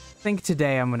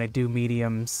today I'm going to do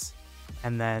mediums,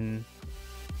 and then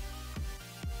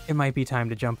it might be time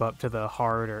to jump up to the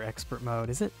hard or expert mode.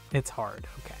 Is it? It's hard.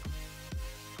 Okay.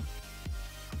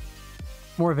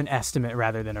 more of an estimate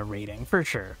rather than a rating, for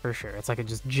sure, for sure. It's like a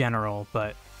just general,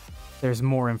 but there's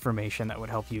more information that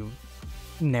would help you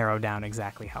narrow down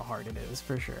exactly how hard it is,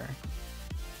 for sure.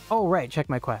 Oh, right, check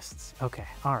my quests. Okay,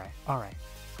 all right, all right.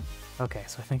 Okay,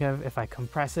 so I think if I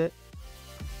compress it...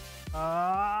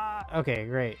 okay,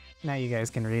 great. Now you guys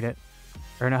can read it.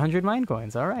 Earn 100 mine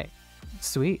coins, all right.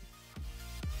 Sweet.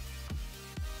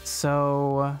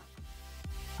 So,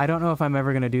 I don't know if I'm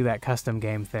ever going to do that custom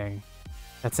game thing.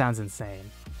 That sounds insane.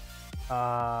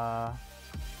 And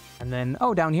then,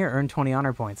 oh, down here, earn 20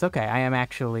 honor points. Okay, I am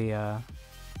actually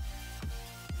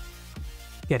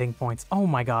getting points. Oh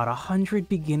my god, 100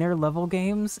 beginner level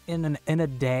games in a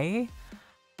day?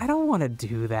 I don't want to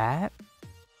do that.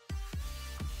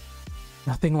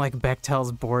 Nothing like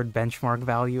Bechtel's board benchmark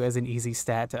value as an easy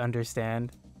stat to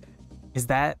understand. Is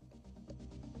that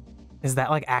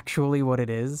like actually what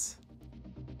it is?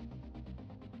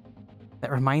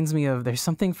 That reminds me of, there's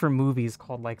something for movies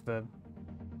called like the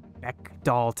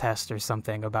Bechdel test or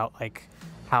something about like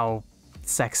how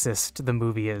sexist the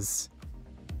movie is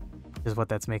what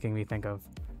that's making me think of.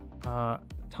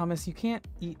 Thomas, you can't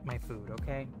eat my food,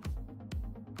 okay?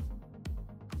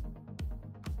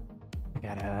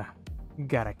 I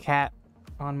got a cat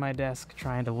on my desk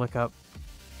trying to look up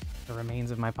the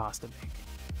remains of my pasta bake.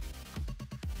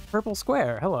 Purple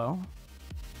square, hello.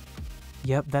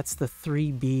 Yep, that's the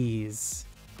 3 Bs.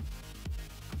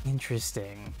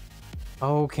 Interesting.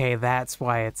 Okay, that's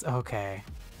why it's... okay.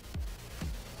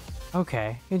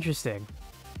 Okay, interesting.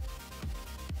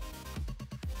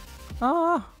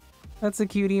 Ah, that's a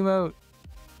cute emote.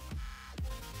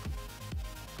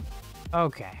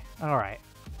 Okay, alright.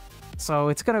 So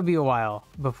it's gonna be a while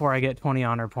before I get 20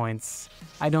 honor points.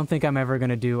 I don't think I'm ever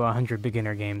gonna do 100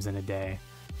 beginner games in a day.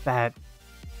 That...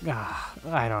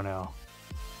 I don't know.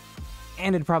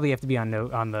 And it'd probably have to be on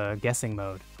the guessing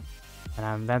mode.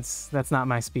 And that's not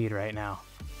my speed right now.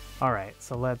 Alright,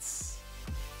 so let's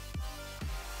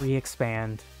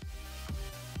re-expand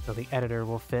so the editor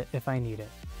will fit if I need it.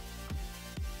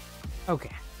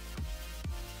 Okay.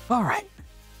 Alright.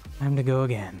 Time to go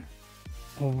again.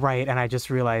 Right, and I just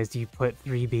realized you put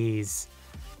 3 Bs.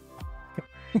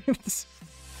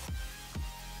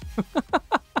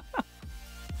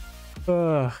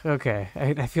 Okay.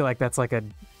 I feel like that's like a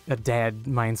dad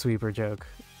Minesweeper joke.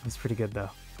 It's pretty good, though.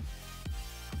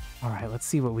 Alright, let's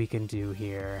see what we can do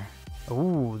here.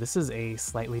 Ooh, this is a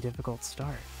slightly difficult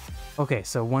start. Okay,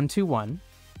 so 1, 2, 1.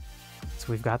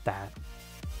 So we've got that.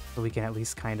 So we can at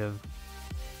least kind of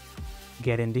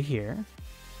get into here.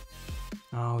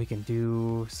 Oh, we can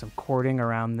do some cording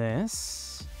around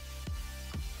this.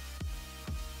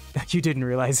 You didn't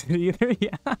realize it either,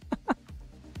 yeah.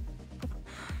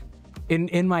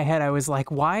 In my head, I was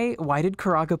like, why did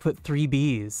Karaka put 3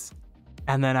 Bs?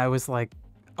 And then I was like,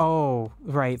 oh,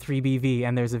 right, 3BV,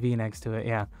 and there's a V next to it.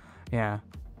 Yeah.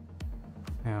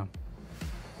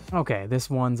 Okay, this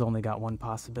one's only got one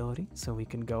possibility, so we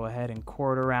can go ahead and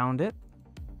chord around it.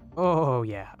 Oh,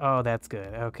 yeah. Oh, that's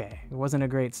good. Okay. It wasn't a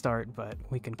great start, but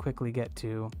we can quickly get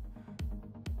to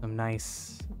some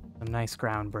nice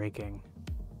ground breaking.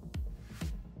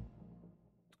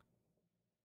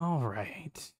 All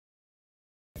right.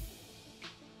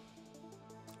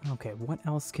 Okay, what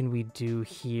else can we do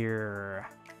here?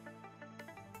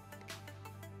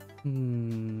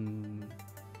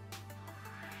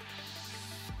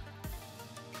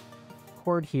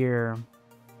 Chord here,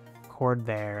 chord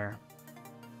there.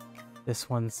 This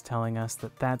one's telling us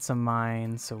that that's a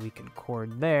mine, so we can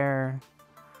chord there.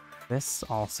 This,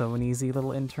 also an easy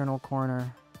little internal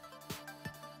corner.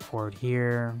 Chord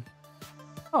here.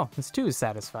 Oh, this 2 is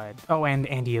satisfied. Oh, and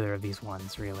either of these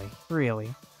ones, really.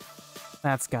 Really.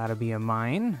 That's gotta be a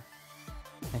mine.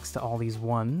 Next to all these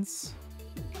 1s.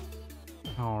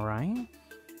 Alright.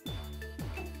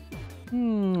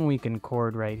 We can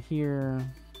chord right here.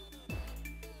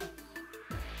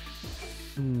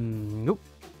 Nope.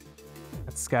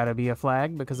 That's gotta be a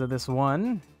flag because of this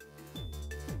 1.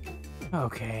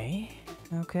 Okay.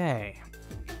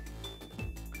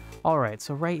 Alright,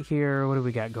 so right here, what do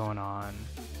we got going on?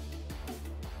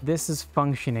 This is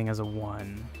functioning as a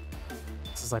 1.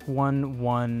 This is like 1,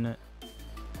 1,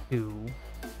 2.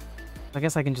 I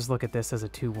guess I can just look at this as a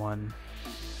 2, 1.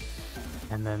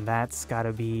 And then that's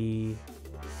gotta be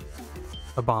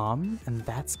a bomb, and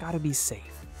that's gotta be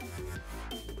safe.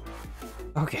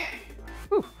 Okay.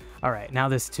 Whew. Alright, now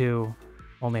this 2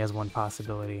 only has 1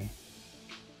 possibility.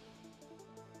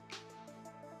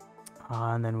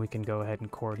 And then we can go ahead and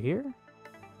chord here.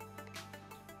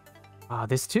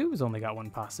 This 2 has only got 1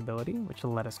 possibility, which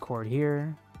will let us chord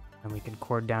here. And we can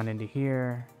chord down into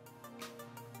here.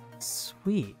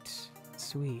 Sweet.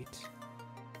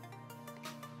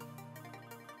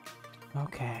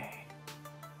 Okay.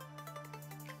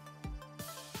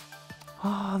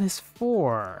 Oh, this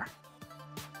 4.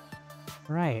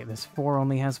 Right, this 4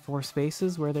 only has 4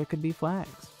 spaces where there could be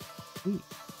flags. Sweet.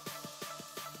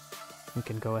 We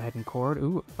can go ahead and chord.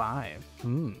 Ooh, 5.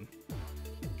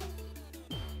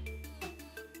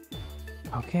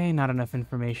 Okay, not enough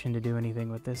information to do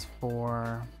anything with this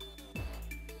 4.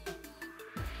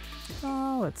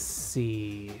 Oh, let's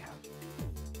see.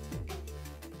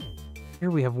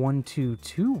 Here we have 1, 2,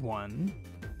 2, 1.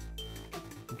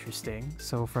 Interesting.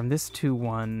 So from this 2,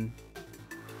 1,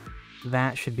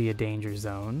 that should be a danger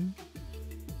zone.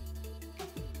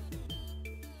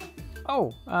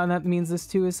 Oh, that means this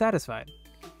 2 is satisfied.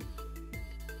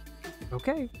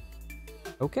 Okay.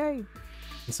 Okay.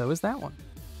 And so is that one.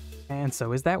 And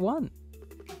so is that 1.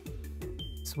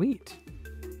 Sweet.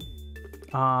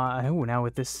 Oh, now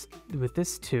with this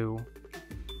 2,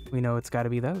 we know it's got to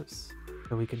be those.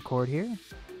 So we can chord here.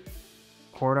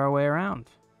 Chord our way around.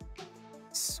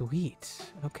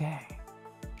 Sweet. Okay.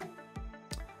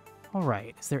 All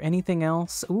right. Is there anything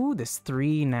else? Ooh, this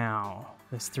 3 now.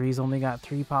 This 3's only got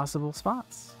 3 possible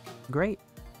spots. Great.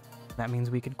 That means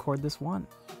we could chord this 1.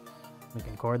 We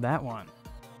can chord that 1.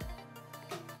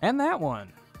 And that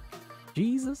 1.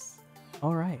 Jesus.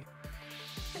 All right.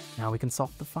 Now we can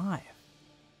solve the 5.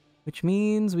 Which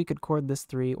means we could chord this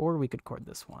 3 or we could chord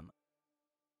this 1.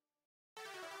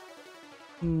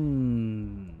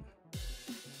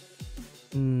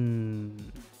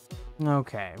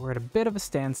 Okay, we're at a bit of a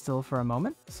standstill for a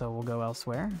moment, so we'll go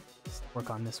elsewhere. Let's work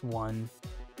on this 1.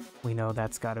 We know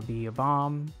that's got to be a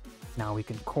bomb. Now we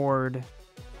can chord.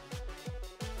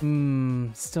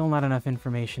 Still not enough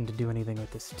information to do anything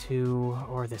with this 2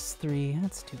 or this 3.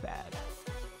 That's too bad.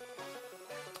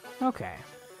 Okay.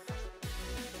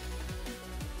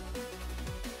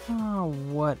 Oh,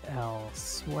 what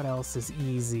else? What else is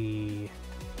easy?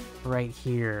 Right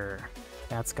here.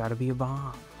 That's got to be a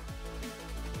bomb.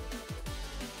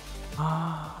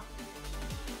 Ah.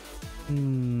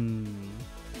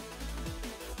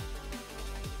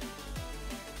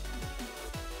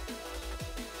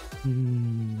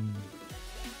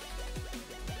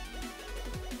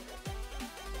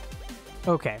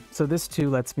 Okay, so this 2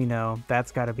 lets me know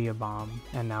that's got to be a bomb,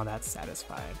 and now that's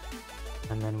satisfied.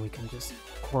 And then we can just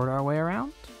chord our way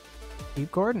around.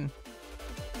 Keep chording.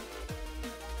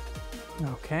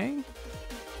 Okay.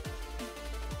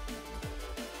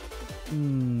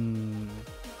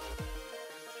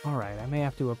 Alright, I may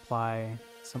have to apply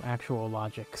some actual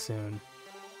logic soon.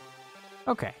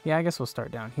 Okay, yeah, I guess we'll start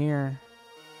down here.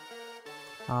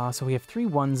 So we have 3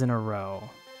 1s in a row.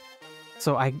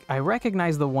 So I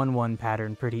recognize the 1-1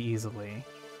 pattern pretty easily.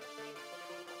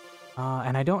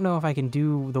 And I don't know if I can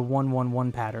do the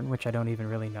 1-1-1 pattern, which I don't even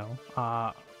really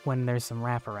know, when there's some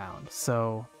wraparound.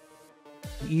 So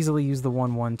easily use the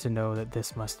 1-1 to know that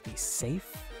this must be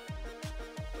safe.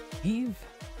 Eve?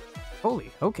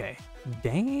 Holy, okay.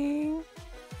 Dang.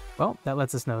 Well, that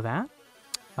lets us know that.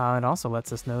 It also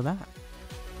lets us know that.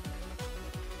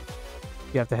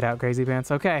 You have to head out, Crazy Pants.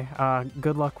 Okay,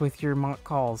 good luck with your mock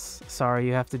calls. Sorry,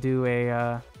 you have to do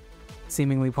a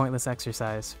seemingly pointless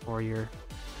exercise for your,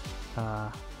 I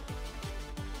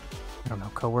don't know,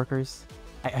 coworkers.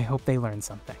 I hope they learn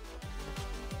something.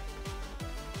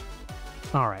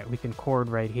 All right, we can chord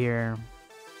right here.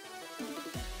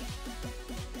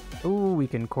 Ooh, we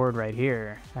can chord right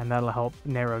here, and that'll help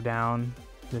narrow down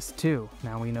this 2.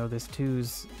 Now we know this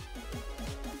 2's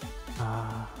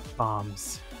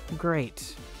bombs.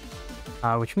 Great.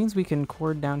 Which means we can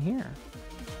chord down here.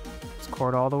 Let's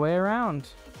chord all the way around.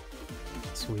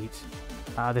 Sweet.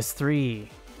 This 3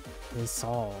 is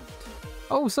solved.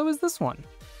 Oh, so is this one.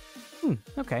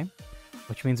 Okay.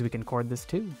 Which means we can chord this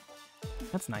 2.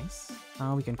 That's nice.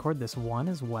 We can chord this 1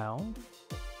 as well.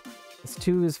 This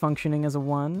 2 is functioning as a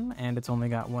 1, and it's only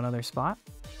got 1 other spot.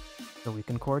 So we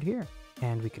can chord here,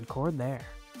 and we can chord there.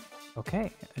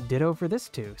 Okay, ditto for this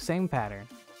 2. Same pattern.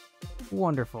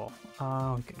 Wonderful.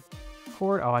 We can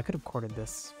chord. Oh, I could have chorded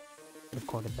this. Could have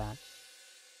chorded that.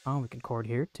 Oh, we can chord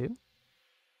here too.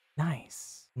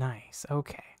 Nice, nice.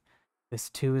 Okay.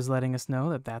 This 2 is letting us know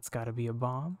that that's got to be a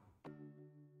bomb.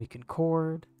 We can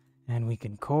chord, and we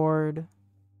can chord.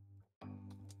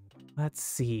 Let's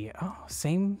see. Oh,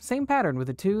 same pattern with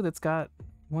a 2 that's got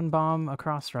 1 bomb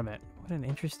across from it. What an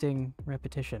interesting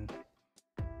repetition.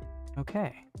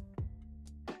 Okay.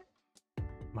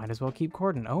 Might as well keep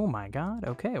chording. Oh my god.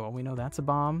 Okay, well, we know that's a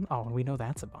bomb. Oh, we know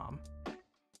that's a bomb.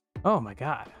 Oh my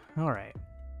god. All right.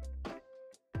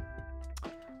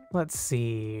 Let's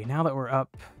see. Now that we're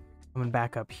up, coming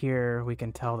back up here, we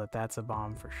can tell that that's a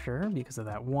bomb for sure because of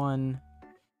that 1.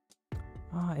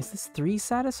 Is this 3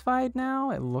 satisfied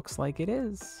now? It looks like it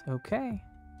is. Okay.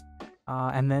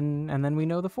 And then we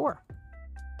know the 4.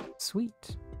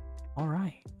 Sweet. All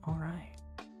right. All right.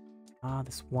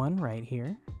 This 1 right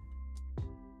here.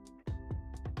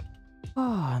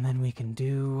 And then we can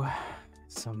do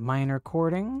some minor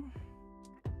chording.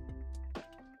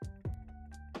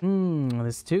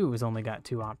 This 2 has only got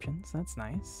 2 options. That's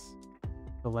nice.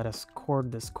 So let us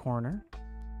chord this corner.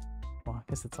 Well, I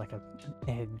guess it's like an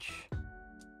edge.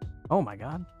 Oh my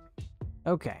god.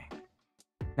 Okay.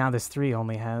 Now this 3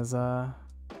 only has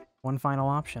one final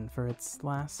option for its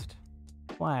last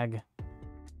flag.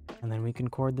 And then we can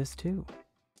chord this 2.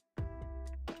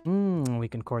 We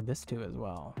can chord this 2 as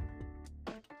well.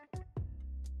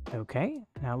 Okay,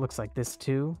 now it looks like this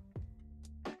 2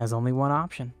 has only one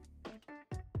option.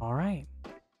 All right.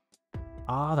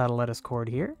 That'll let us chord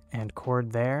here and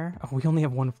chord there. Oh, we only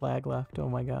have 1 flag left. Oh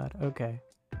my god. Okay.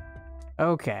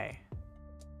 Okay.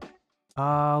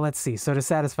 Let's see. So to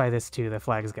satisfy this 2, the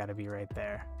flag's got to be right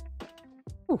there.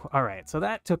 Ooh, all right. So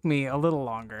that took me a little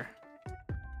longer.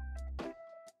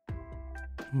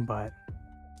 But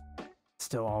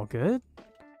still all good.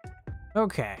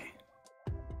 Okay.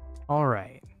 All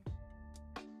right.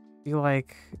 Feel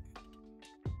like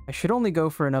I should only go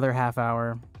for another half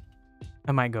hour.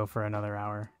 I might go for another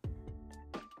hour.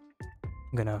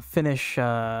 I'm gonna finish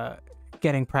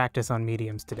getting practice on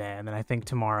mediums today, and then I think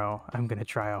tomorrow I'm gonna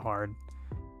try a hard.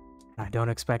 I don't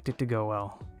expect it to go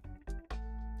well.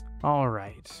 All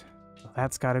right, so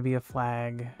that's got to be a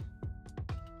flag,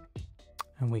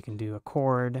 and we can do a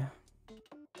chord.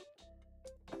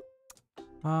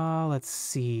 Let's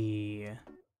see.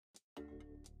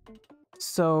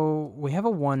 So we have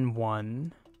a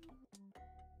 1-1.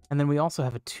 And then we also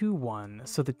have a 2-1.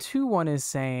 So the 2-1 is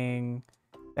saying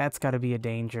that's got to be a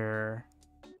danger,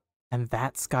 and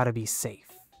that's got to be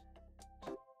safe.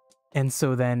 And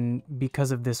so then,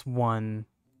 because of this 1,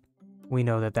 we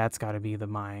know that that's got to be the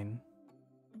mine.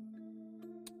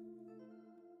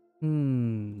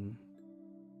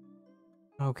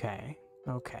 Okay.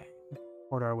 Okay.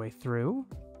 Chord our way through.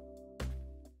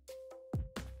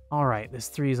 All right, this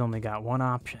 3's only got 1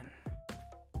 option.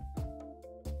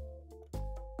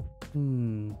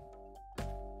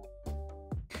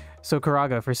 So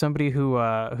Karaga, for somebody who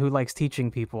likes teaching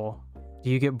people, do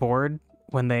you get bored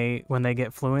when they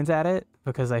get fluent at it?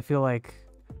 Because I feel like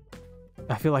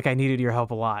I needed your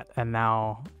help a lot, and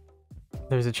now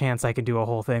there's a chance I could do a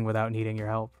whole thing without needing your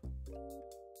help.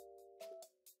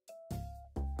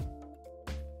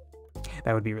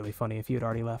 That would be really funny if you had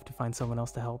already left to find someone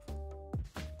else to help.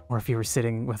 Or if you were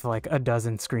sitting with like a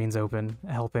dozen screens open,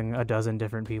 helping a dozen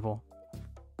different people.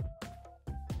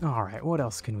 All right, what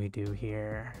else can we do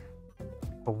here?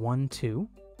 A 1-2.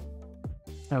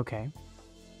 Okay.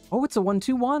 Oh, it's a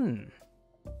 1-2-1.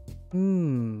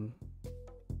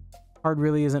 Hard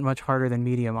really isn't much harder than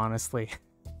medium, honestly.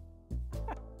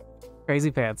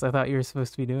 Crazy pants, I thought you were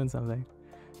supposed to be doing something.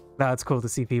 No, it's cool to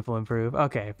see people improve.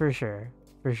 Okay, for sure.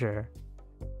 For sure.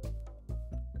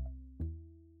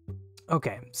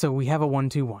 Okay, so we have a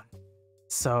 1-2-1.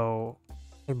 So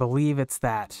I believe it's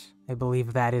that. I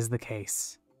believe that is the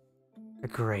case.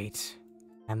 Great.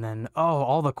 And then,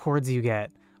 all the chords you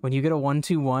get. When you get a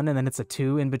 1-2-1 and then it's a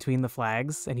 2 in between the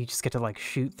flags and you just get to like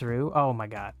shoot through. Oh my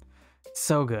god.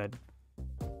 So good.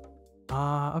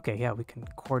 Okay, yeah, we can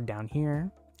chord down here.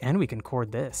 And we can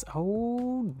chord this.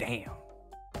 Oh, damn.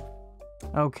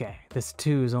 Okay, this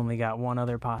 2's only got 1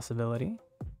 other possibility.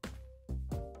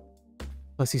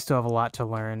 Plus you still have a lot to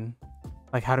learn.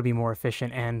 Like how to be more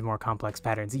efficient and more complex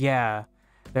patterns. Yeah,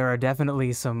 there are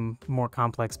definitely some more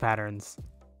complex patterns.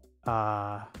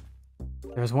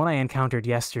 There's one I encountered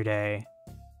yesterday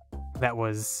that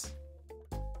was,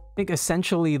 I think,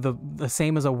 essentially the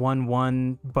same as a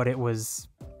 1-1, but it was,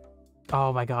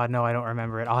 oh my god, no, I don't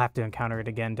remember it. I'll have to encounter it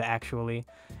again to actually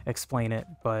explain it,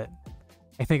 but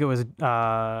I think it was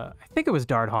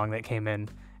Dardhong that came in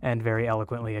and very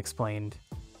eloquently explained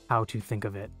how to think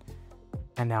of it.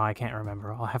 And now I can't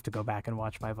remember. I'll have to go back and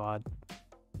watch my VOD.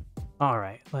 All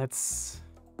right, let's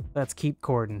keep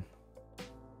chording.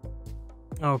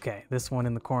 Okay, this one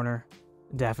in the corner,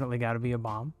 definitely got to be a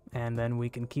bomb. And then we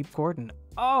can keep chording.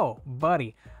 Oh,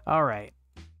 buddy. All right,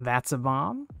 that's a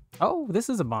bomb. Oh, this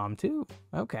is a bomb too.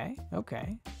 Okay,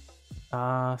 okay.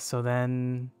 So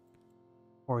then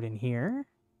chord in here.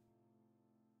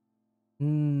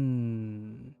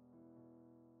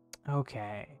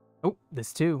 Okay. Oh,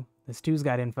 this 2. This 2's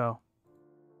got info.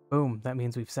 Boom. That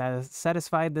means we've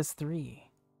satisfied this 3.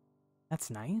 That's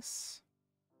nice.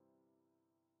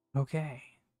 Okay.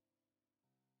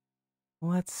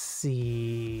 Let's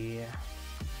see.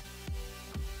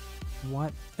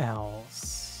 What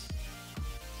else?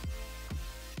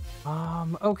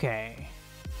 Okay.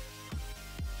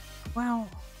 Well,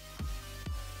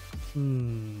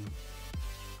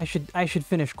 I should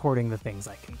finish cording the things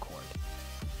I can cord.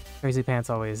 Crazy Pants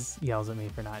always yells at me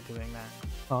for not doing that.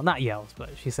 Well, not yells, but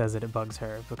she says that it bugs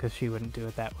her because she wouldn't do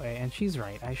it that way, and she's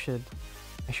right. I should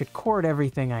cord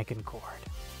everything I can cord.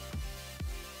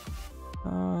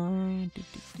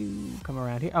 Come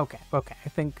around here. Okay. I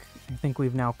think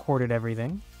we've now corded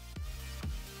everything.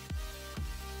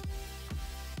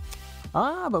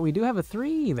 But we do have a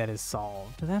 3 that is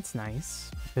solved. That's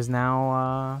nice because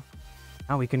now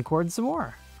we can cord some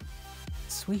more.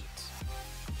 Sweet.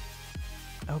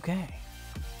 Okay.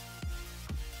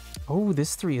 Oh,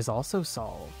 this 3 is also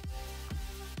solved.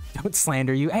 Don't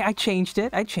slander you. I changed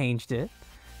it. I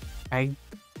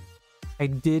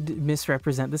did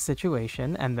misrepresent the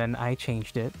situation, and then I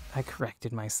changed it. I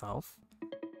corrected myself.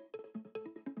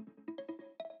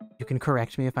 You can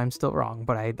correct me if I'm still wrong,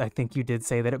 but I think you did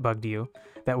say that it bugged you,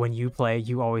 that when you play,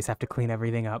 you always have to clean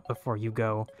everything up before you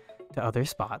go to other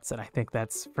spots, and I think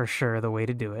that's for sure the way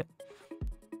to do it.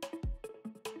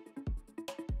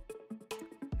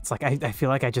 It's like I feel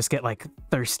like I just get like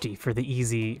thirsty for the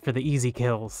easy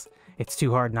kills. It's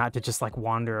too hard not to just like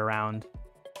wander around.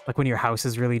 Like when your house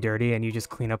is really dirty and you just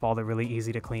clean up all the really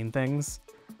easy to clean things.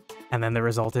 And then the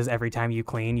result is every time you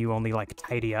clean, you only like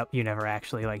tidy up. You never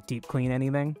actually like deep clean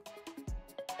anything.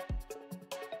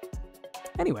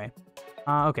 Anyway,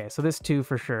 okay, so this 2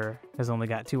 for sure has only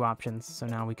got 2 options. So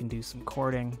now we can do some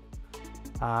cording.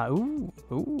 Ooh,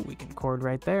 we can cord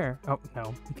right there. Oh,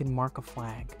 no, we can mark a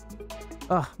flag.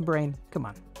 Ugh, brain, come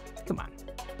on.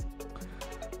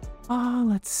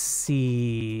 Let's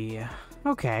see.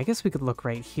 Okay, I guess we could look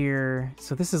right here.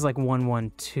 So this is like 1,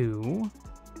 1, 2.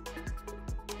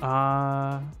 So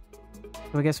I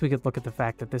guess we could look at the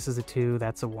fact that this is a 2,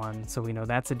 that's a 1, so we know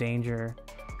that's a danger,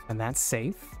 and that's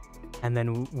safe. And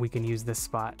then we can use this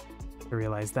spot to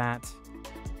realize that.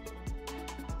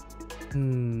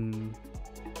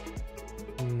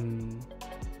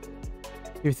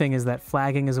 Your thing is that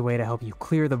flagging is a way to help you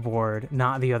clear the board,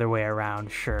 not the other way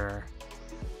around, sure.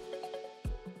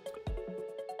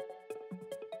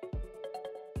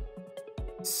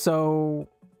 So...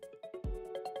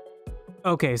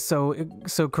 Okay, so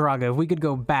Karaga, if we could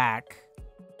go back,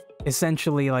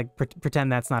 essentially, like,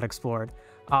 pretend that's not explored,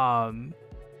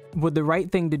 would the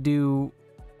right thing to do,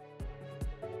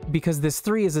 because this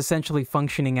 3 is essentially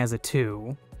functioning as a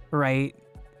 2, right?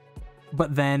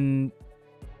 But then,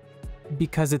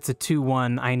 because it's a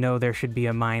 2-1, I know there should be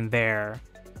a mine there,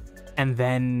 and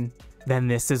then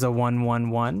this is a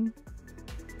 1-1-1?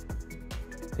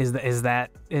 Is that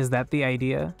the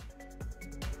idea?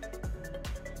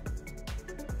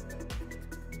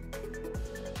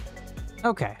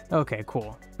 Okay,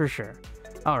 cool, for sure.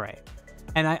 All right.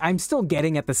 And I'm still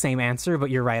getting at the same answer,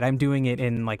 but you're right. I'm doing it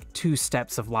in like 2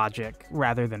 steps of logic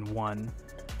rather than 1,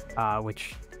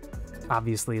 which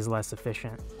obviously is less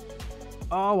efficient.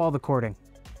 Oh, all the cording.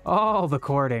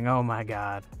 Oh my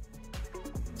God.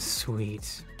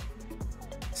 Sweet.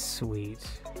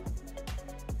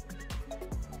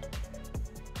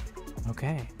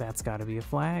 Okay, that's gotta be a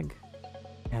flag.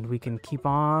 And we can keep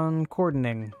on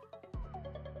cordoning.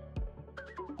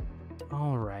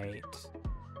 All right.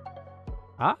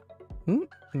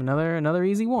 Another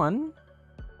easy 1.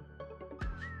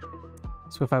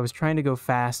 So if I was trying to go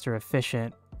fast or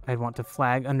efficient, I'd want to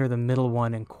flag under the middle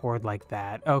 1 and cord like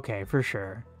that. Okay, for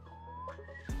sure.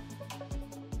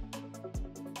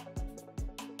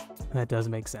 That does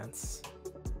make sense.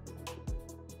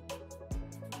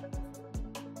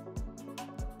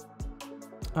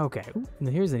 Okay,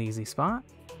 here's an easy spot.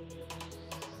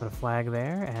 Put a flag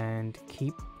there and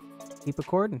keep a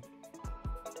cordon.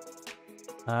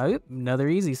 Another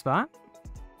easy spot.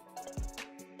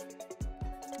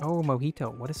 Oh,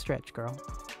 Mojito, what a stretch, girl.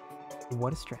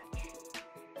 What a stretch.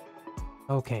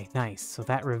 Okay, nice. So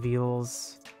that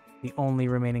reveals the only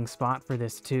remaining spot for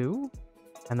this 2.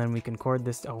 And then we can cord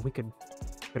this. Oh, we could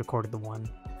have corded the 1.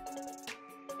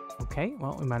 Okay,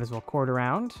 well, we might as well cord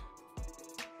around.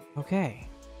 Okay.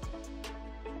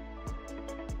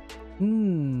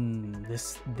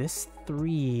 This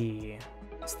 3.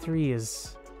 This 3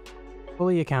 is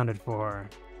fully accounted for.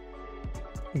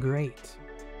 Great.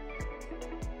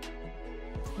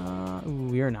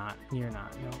 Ooh, you're not, no.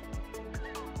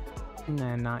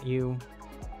 Nah, not you.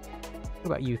 What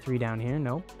about you 3 down here?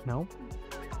 Nope.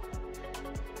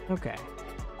 Okay.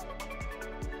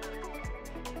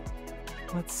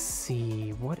 Let's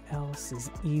see, what else is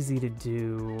easy to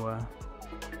do?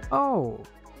 Oh!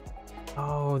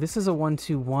 Oh, this is a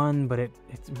 1-2-1, but it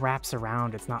wraps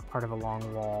around. It's not part of a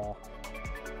long wall.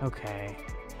 Okay.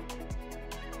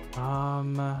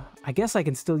 I guess I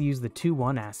can still use the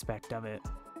 2-1 aspect of it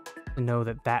to know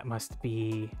that that must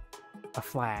be a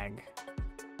flag.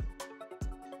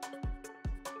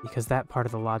 Because that part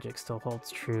of the logic still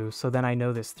holds true. So then I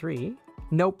know this 3.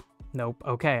 Nope. Nope.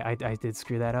 Okay, I did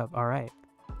screw that up. All right.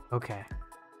 Okay.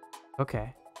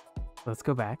 Okay. Let's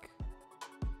go back.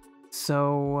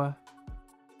 So...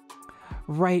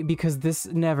 Right, because this...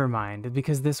 Never mind.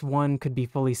 Because this 1 could be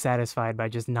fully satisfied by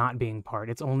just not being part.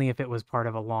 It's only if it was part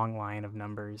of a long line of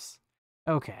numbers.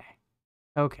 Okay.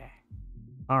 Okay.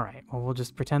 Alright, well, we'll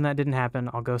just pretend that didn't happen.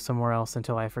 I'll go somewhere else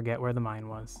until I forget where the mine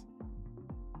was.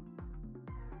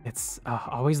 It's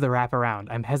always the wraparound.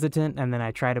 I'm hesitant, and then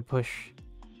I try to push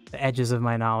the edges of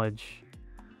my knowledge.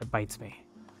 It bites me.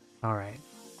 Alright.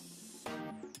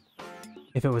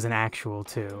 If it was an actual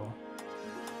 2.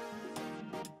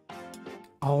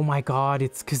 Oh my god,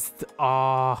 it's because...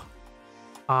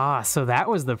 so that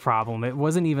was the problem. It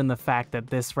wasn't even the fact that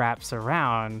this wraps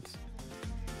around.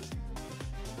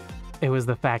 It was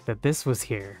the fact that this was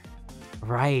here.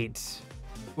 Right.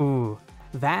 Ooh.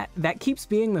 That keeps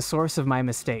being the source of my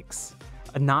mistakes.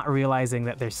 Not realizing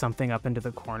that there's something up into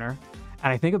the corner.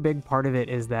 And I think a big part of it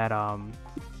is that,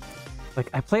 like,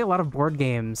 I play a lot of board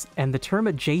games, and the term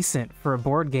adjacent for a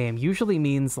board game usually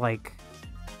means, like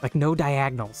no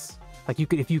diagonals. Like,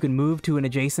 if you can move to an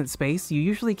adjacent space, you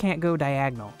usually can't go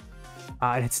diagonal.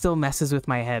 And it still messes with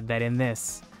my head that in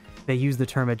this, they use the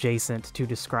term adjacent to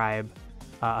describe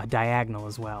a diagonal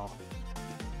as well.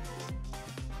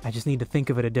 I just need to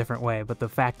think of it a different way, but the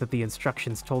fact that the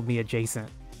instructions told me adjacent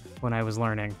when I was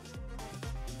learning,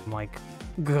 I'm like,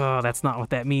 ugh, that's not what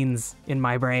that means in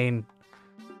my brain.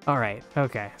 All right,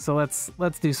 okay, so let's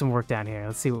do some work down here.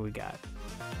 Let's see what we got.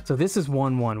 So this is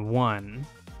 1-1-1.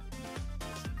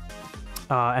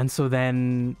 And so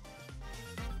then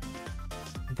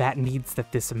that means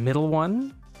that this middle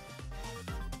one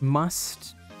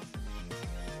must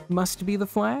be the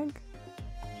flag.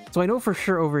 So I know for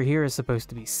sure over here is supposed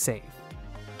to be safe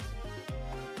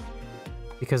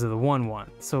because of the 1-1.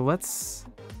 So let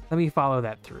me follow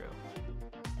that through.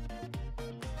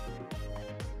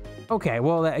 Okay,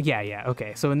 well, yeah,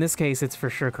 okay. So in this case, it's for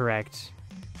sure correct.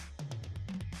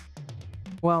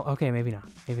 Well, okay, maybe not.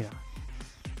 Maybe not.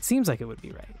 It seems like it would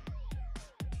be right.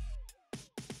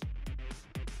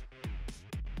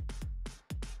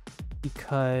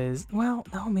 Because, well,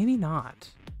 no, maybe not.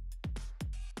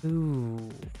 Ooh.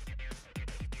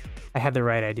 I had the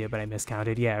right idea, but I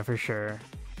miscounted. Yeah, for sure.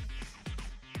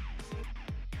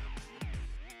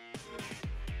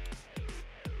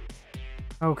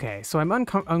 Okay, so I'm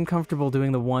uncomfortable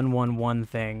doing the 1-1-1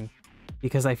 thing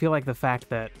because I feel like the fact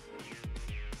that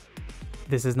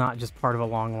this is not just part of a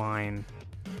long line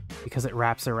because it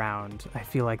wraps around, I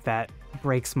feel like that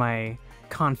breaks my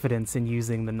confidence in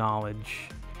using the knowledge.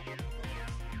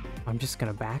 I'm just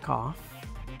gonna back off.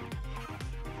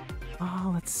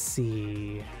 Oh, let's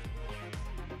see.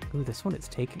 Ooh, this one is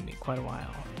taking me quite a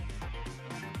while.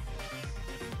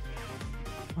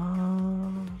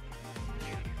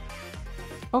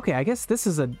 Okay, I guess this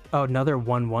is another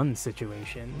 1-1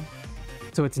 situation.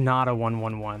 So it's not a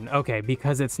 1-1-1. Okay,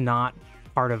 because it's not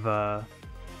part of a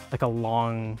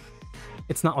long...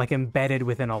 It's not like embedded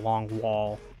within a long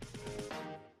wall.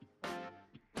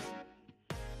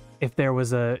 If there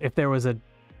was an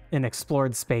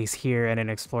explored space here and an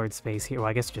explored space here, well,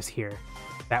 I guess just here,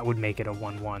 that would make it a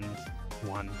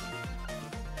 1-1-1.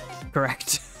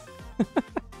 Correct.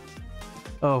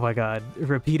 Oh my god,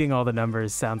 repeating all the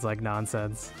numbers sounds like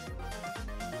nonsense.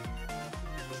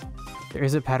 There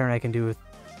is a pattern I can do with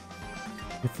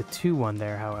the 2-1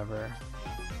 there, however.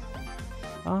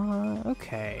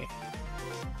 Okay.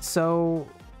 So...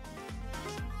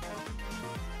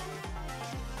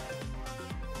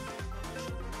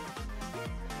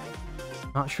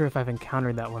 Not sure if I've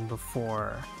encountered that one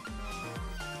before.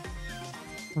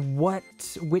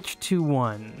 Which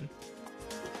 2-1?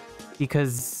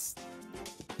 Because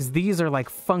these are like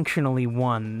functionally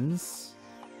ones.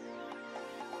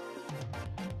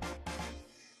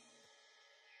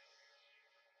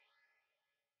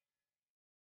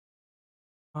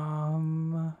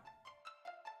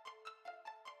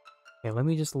 Okay, let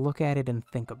me just look at it and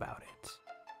think about it.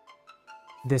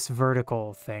 This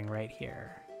vertical thing right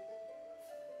here.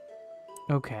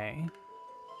 Okay.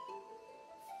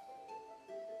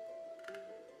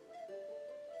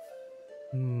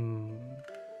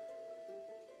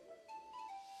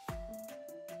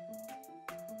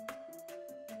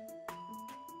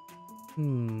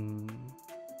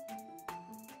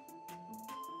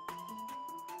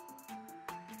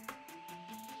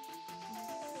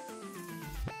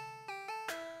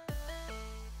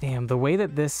 Damn, the way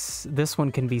that this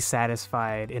one can be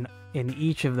satisfied in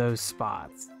each of those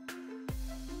spots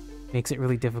makes it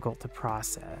really difficult to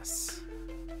process.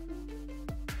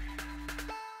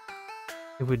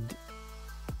 It would...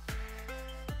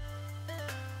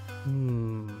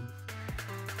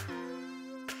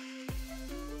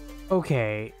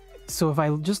 Okay, so if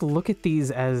I just look at these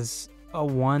as a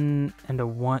 1 and a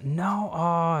 1... No,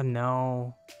 oh,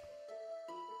 no.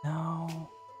 No.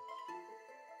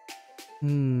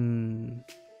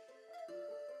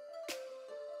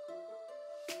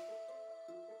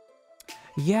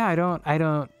 Yeah, I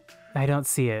don't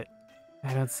see it.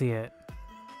 I don't see it.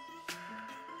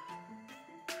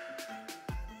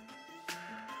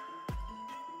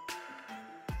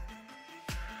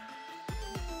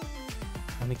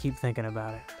 Let me keep thinking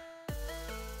about it.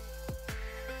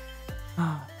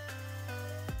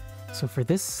 So for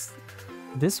this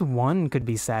one could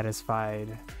be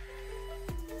satisfied.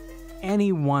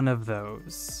 Any one of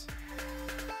those.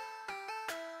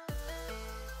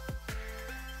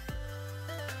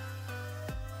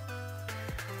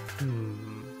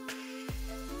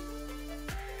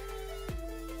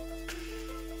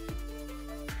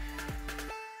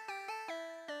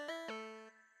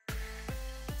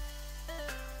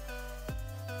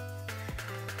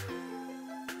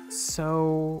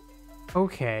 So,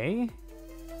 okay.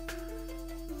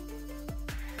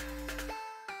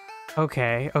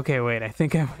 Okay, wait, I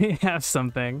think I may have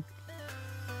something.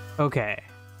 Okay.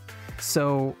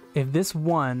 So, if this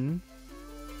one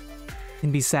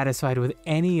can be satisfied with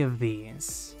any of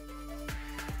these,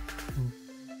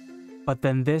 but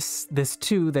then this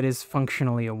 2 that is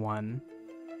functionally a 1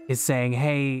 is saying,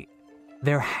 hey,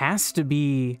 there has to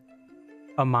be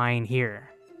a mine here.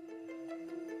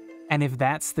 And if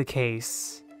that's the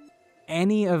case,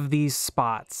 any of these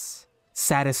spots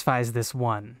satisfies this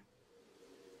 1,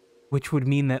 which would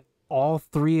mean that all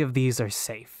 3 of these are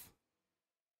safe.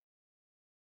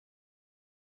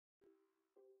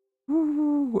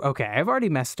 Ooh, okay, I've already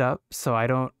messed up, so I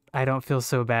don't feel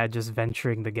so bad just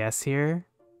venturing the guess here.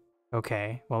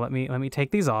 Okay, well let me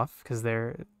take these off because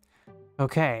they're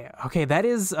okay. That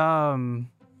is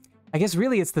I guess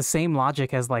really it's the same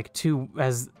logic as like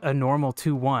as a normal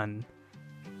 2-1.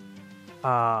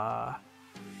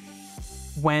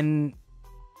 When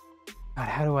God,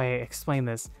 how do I explain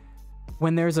this?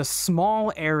 When there's a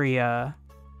small area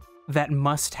that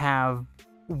must have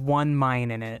 1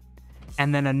 mine in it,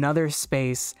 and then another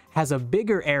space has a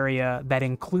bigger area that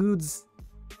includes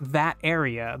that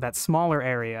area, that smaller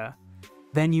area,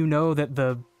 then you know that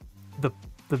the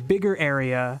bigger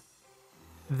area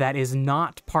that is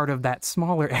not part of that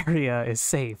smaller area is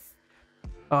safe.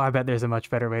 Oh, I bet there's a much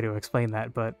better way to explain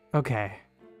that, but okay.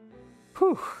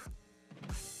 Whew.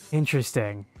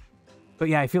 Interesting. But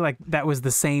yeah, I feel like that was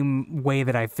the same way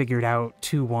that I figured out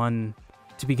 2-1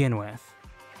 to begin with.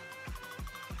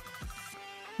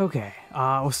 Okay,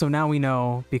 so now we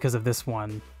know, because of this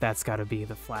one, that's gotta be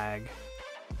the flag.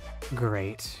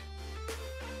 Great.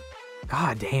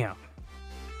 God damn.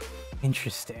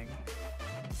 Interesting.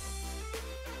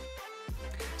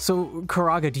 So,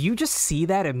 Karaga, do you just see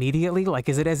that immediately? Like,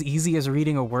 is it as easy as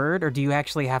reading a word, or do you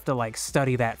actually have to, like,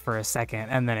 study that for a second,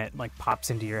 and then it, like, pops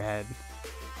into your head?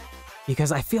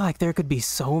 Because I feel like there could be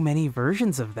so many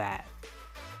versions of that.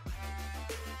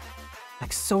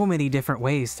 Like, so many different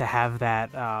ways to have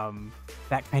that,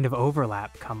 that kind of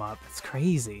overlap come up. It's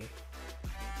crazy.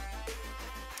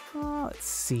 Let's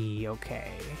see,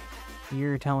 okay.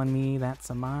 You're telling me that's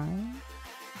a mine.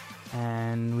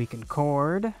 And we can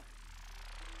chord.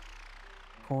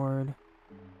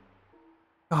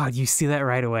 God, you see that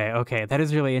right away. Okay, that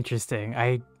is really interesting.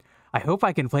 I hope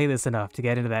I can play this enough to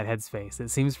get into that headspace. It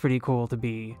seems pretty cool to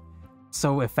be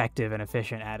so effective and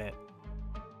efficient at it.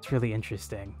 It's really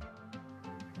interesting.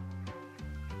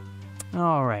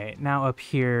 All right, now up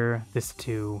here, this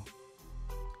 2.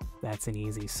 That's an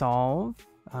easy solve.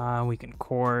 We can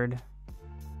chord.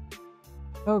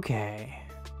 Okay.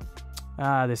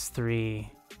 This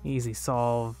 3, easy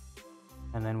solve.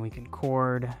 And then we can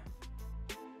chord.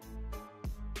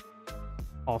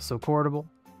 Also chordable.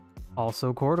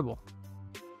 Also chordable.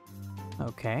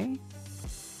 Okay.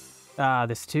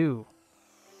 This 2.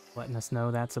 Letting us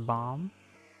know that's a bomb.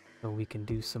 So we can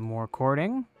do some more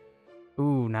chording.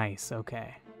 Ooh, nice.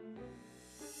 Okay.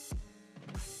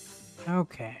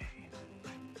 Okay.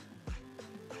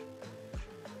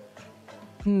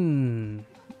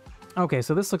 Okay,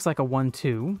 so this looks like a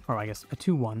 1-2, or I guess a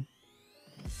 2-1.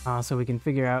 So we can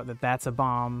figure out that that's a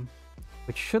bomb,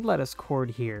 which should let us chord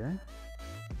here.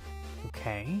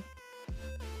 Okay.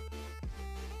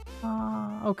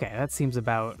 Okay, that's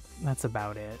about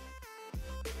it.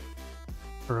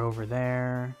 for over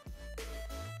there.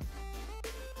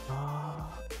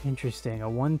 Oh, interesting. A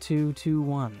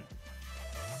 1-2-2-1.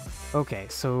 Okay,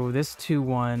 so this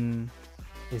 2-1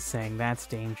 is saying that's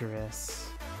dangerous.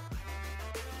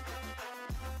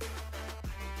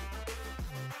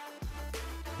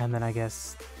 And then I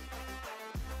guess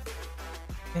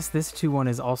this 2-1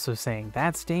 is also saying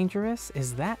that's dangerous?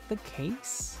 Is that the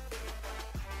case?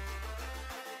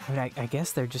 I mean, I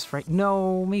guess they're just right.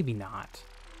 No, maybe not.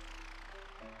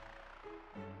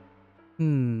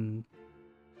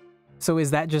 So is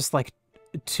that just like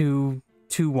two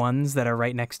 1s that are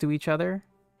right next to each other?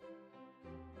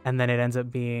 And then it ends up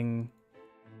being...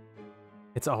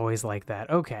 It's always like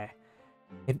that. Okay.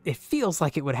 It feels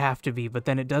like it would have to be, but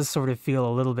then it does sort of feel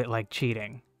a little bit like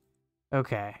cheating.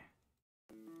 Okay.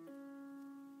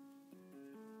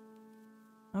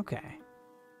 Okay.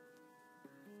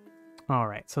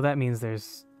 Alright, so that means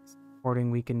there's chording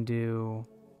we can do.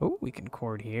 Oh, we can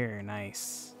chord here.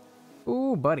 Nice.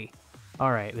 Ooh, buddy.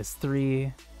 Alright, this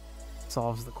 3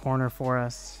 solves the corner for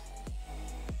us.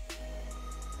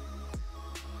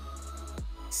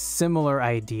 Similar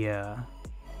idea.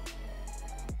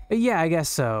 Yeah, I guess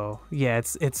so. Yeah,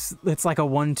 it's like a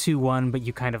 1-2-1, but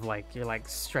you kind of you're like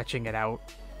stretching it out,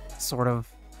 sort of.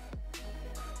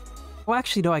 Well,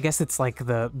 actually, no, I guess it's like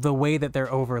the way that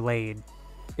they're overlaid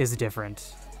is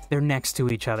different. They're next to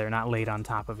each other, not laid on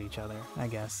top of each other, I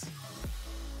guess,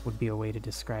 would be a way to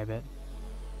describe it.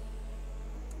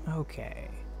 Okay.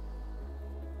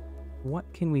 What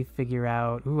can we figure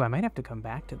out? Ooh, I might have to come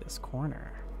back to this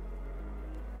corner.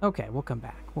 Okay, we'll come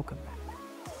back. We'll come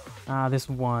back. This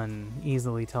 1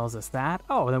 easily tells us that.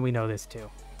 Oh, then we know this too.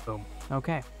 Boom.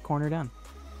 Okay, corner done.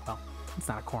 Well, it's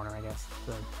not a corner, I guess.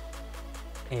 It's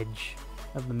the edge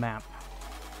of the map.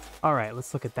 All right,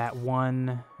 let's look at that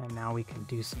 1, and now we can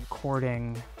do some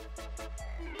chording.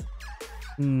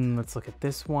 Let's look at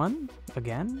this 1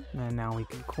 again, and now we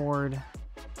can chord.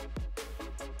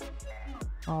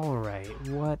 All right,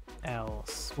 what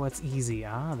else? What's easy?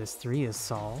 This 3 is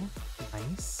solved.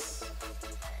 Nice.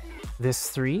 This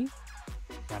 3,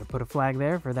 gotta put a flag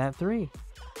there for that 3.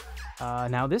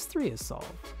 Now this 3 is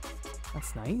solved.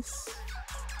 That's nice.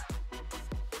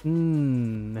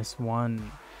 This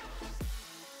 1.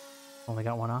 Only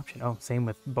got 1 option. Oh, same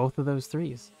with both of those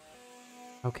 3s.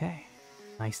 Okay.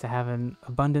 Nice to have an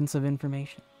abundance of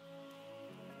information.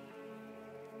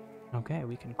 Okay,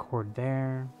 we can chord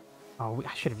there. Oh,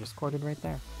 I should have just chorded right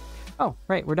there. Oh,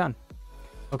 right, we're done.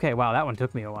 Okay, wow, that one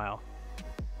took me a while.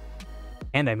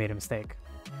 And I made a mistake.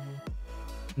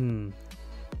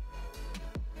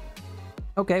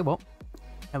 Okay, well,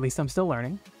 at least I'm still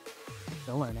learning.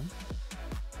 Still learning.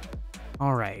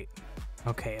 All right.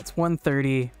 Okay, it's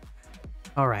 1:30.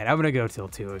 All right, I'm gonna go till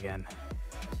 2 again.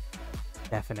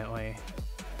 Definitely.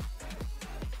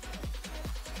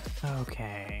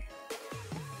 Okay.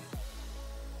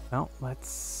 Well,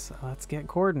 let's get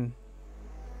chording.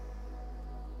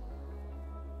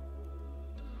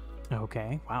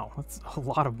 Okay, wow, that's a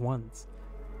lot of 1s.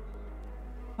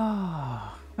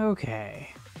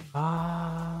 Okay.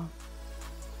 I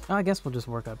guess we'll just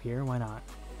work up here, why not?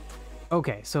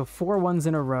 Okay, so 4 1s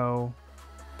in a row.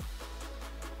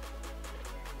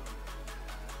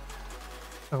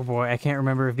 Oh boy, I can't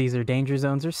remember if these are danger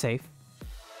zones or safe.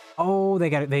 Oh,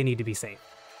 they need to be safe.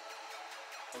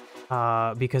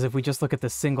 Because if we just look at the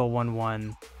single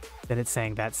 1-1, then it's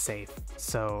saying that's safe.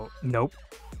 So, nope.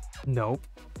 Nope.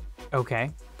 Okay.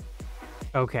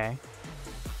 Okay.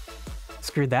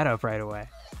 Screwed that up right away.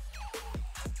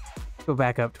 Go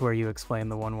back up to where you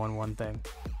explained the 1-1-1 thing.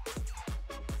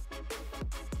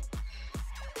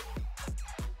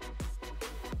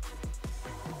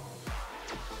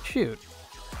 Shoot.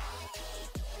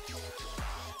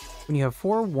 When you have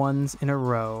 4 1s in a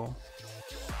row,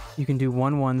 you can do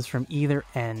 1-1s from either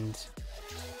end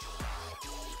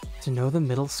to know the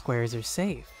middle squares are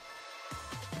safe.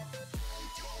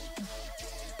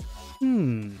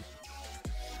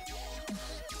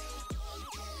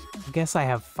 I guess I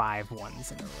have 5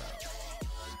 1s in a row.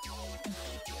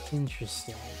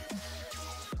 Interesting.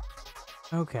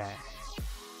 Okay.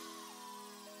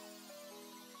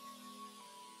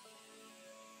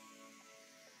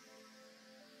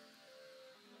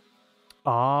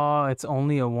 Oh, it's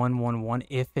only a 1-1-1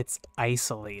 if it's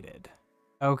isolated.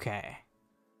 Okay.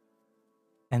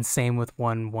 And same with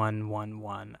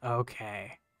 1-1-1-1.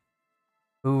 Okay.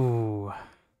 Ooh.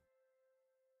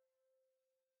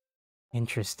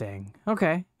 Interesting.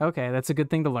 Okay, okay, that's a good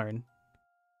thing to learn.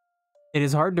 It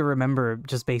is hard to remember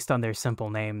just based on their simple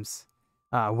names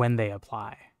when they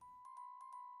apply.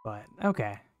 But,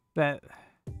 okay. That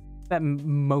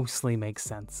mostly makes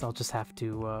sense. I'll just have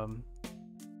to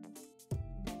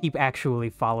keep actually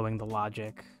following the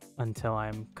logic until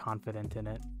I'm confident in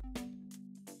it.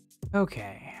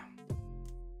 Okay.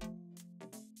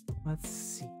 Let's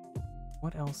see.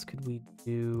 What else could we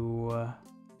do?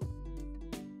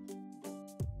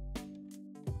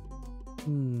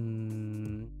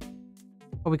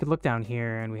 Oh, we could look down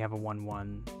here and we have a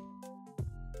 1-1.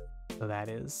 So that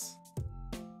is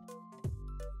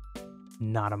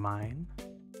not a mine.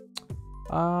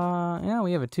 Yeah,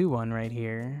 we have a 2-1 right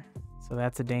here. So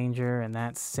that's a danger and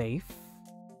that's safe.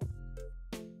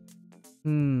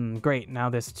 Great. Now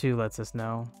this 2 lets us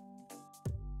know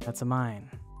that's a mine.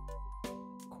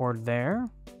 Cord there.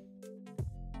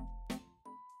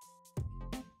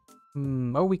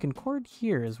 Oh, we can cord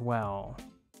here as well.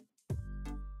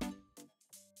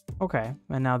 Okay,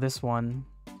 and now this one,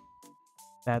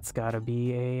 that's gotta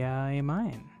be a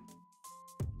mine.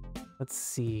 Let's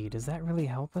see, does that really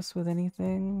help us with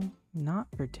anything?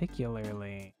 Not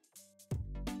particularly.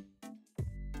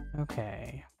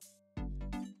 Okay.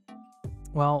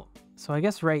 Well, so I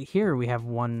guess right here we have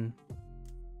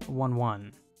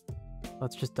 1-1.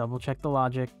 Let's just double check the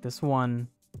logic. This one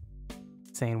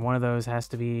saying one of those has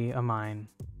to be a mine.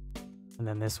 And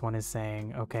then this one is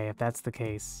saying, okay, if that's the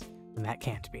case, then that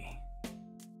can't be.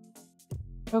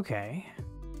 Okay.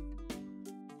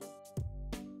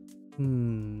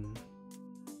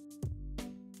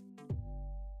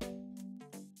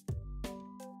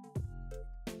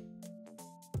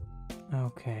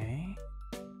 Okay.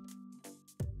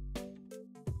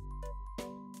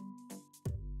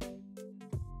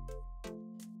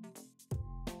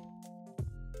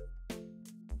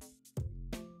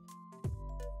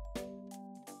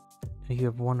 You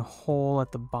have one hole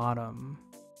at the bottom.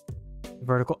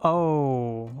 Vertical.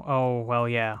 Oh, well,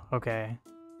 yeah. Okay.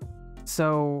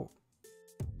 So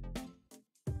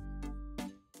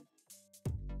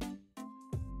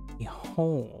a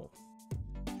hole.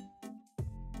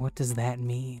 What does that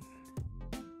mean?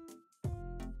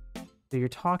 So you're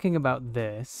talking about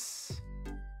this.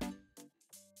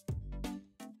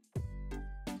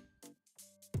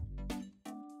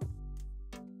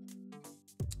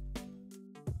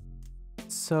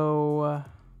 So,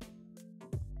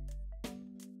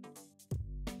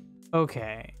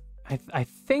 okay, I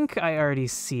think I already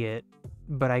see it,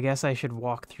 but I guess I should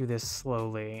walk through this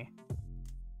slowly.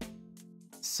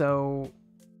 So,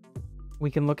 we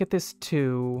can look at this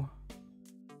 2.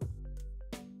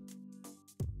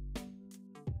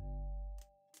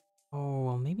 Oh,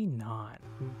 well, maybe not.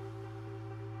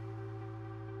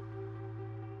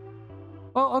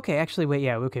 Oh, okay, actually, wait,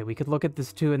 yeah, okay, we could look at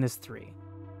this 2 and this 3.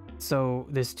 So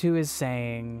this 2 is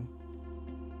saying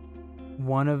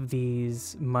one of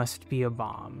these must be a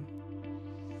bomb.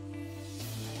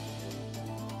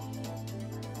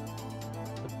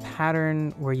 The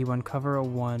pattern where you uncover a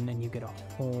 1 and you get a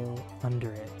hole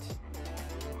under it.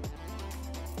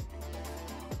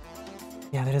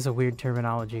 Yeah, that is a weird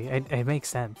terminology. It makes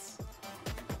sense.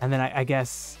 And then I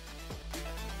guess,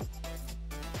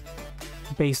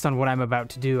 based on what I'm about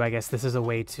to do, I guess this is a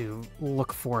way to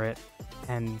look for it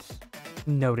and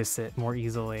notice it more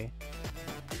easily.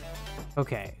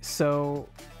 Okay, so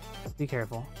be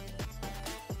careful.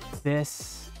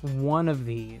 This one of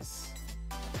these,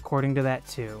 according to that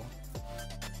 2,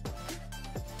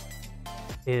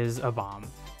 is a bomb.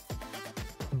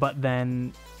 But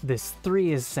then this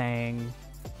 3 is saying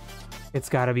it's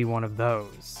gotta be one of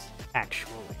those,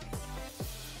 actually.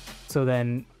 So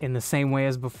then, in the same way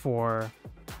as before,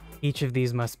 each of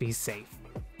these must be safe.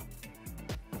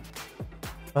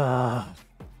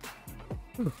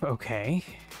 Okay.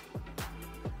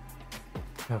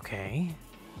 Okay.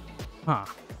 Huh.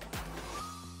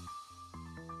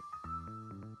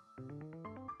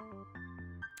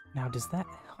 Now, does that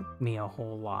help me a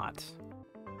whole lot?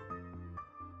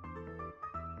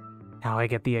 Now I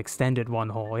get the extended 1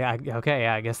 hole. Yeah, okay,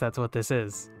 yeah, I guess that's what this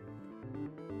is.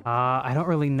 I don't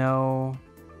really know.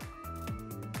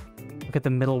 Look at the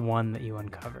middle 1 that you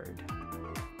uncovered.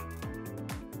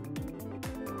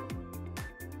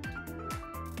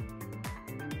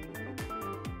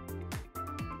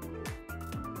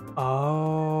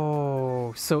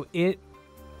 Oh, so it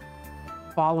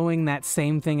following that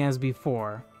same thing as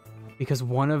before, because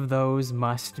one of those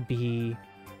must be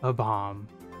a bomb.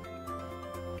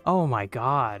 Oh my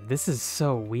god, this is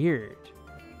so weird.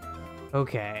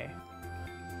 Okay.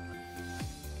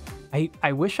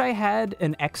 I wish I had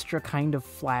an extra kind of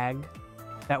flag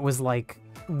that was like,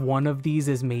 one of these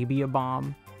is maybe a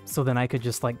bomb, so then I could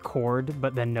just like cord,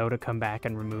 but then know to come back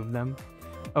and remove them.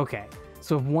 Okay.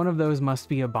 So if one of those must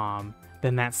be a bomb,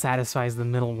 then that satisfies the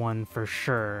middle 1 for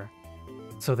sure.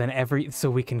 So then so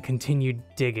we can continue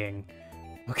digging.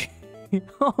 Okay.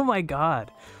 Oh my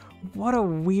god. What a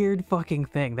weird fucking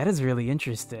thing. That is really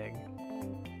interesting.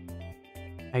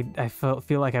 I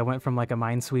feel like I went from like a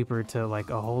Minesweeper to like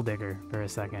a hole digger for a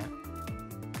second.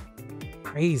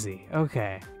 Crazy.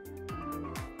 Okay.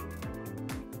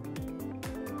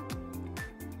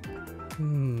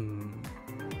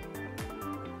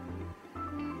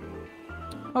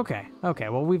 Okay,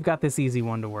 well, we've got this easy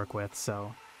one to work with,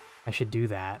 so I should do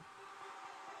that.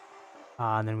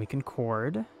 And then we can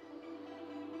chord.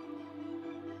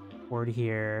 Chord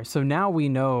here. So now we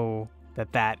know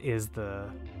that that is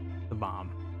the bomb.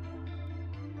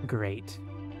 Great.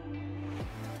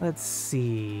 Let's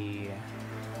see.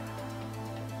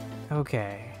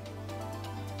 Okay.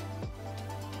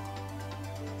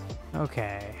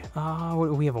 Okay.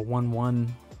 We have a 1-1.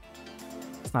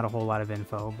 It's not a whole lot of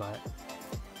info, but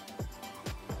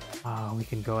we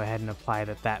can go ahead and apply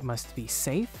that must be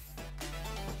safe.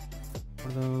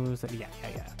 What are those? Yeah.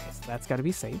 Okay, so that's got to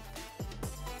be safe.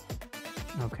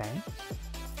 Okay.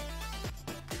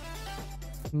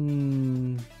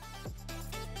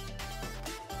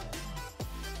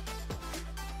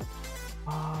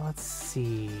 Let's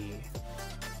see.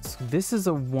 So this is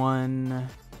a 1, and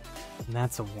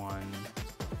that's a 1.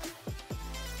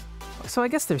 So I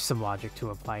guess there's some logic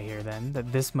to apply here then,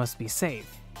 that this must be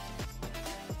safe.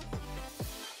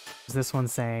 This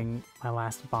one's saying my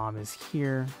last bomb is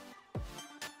here.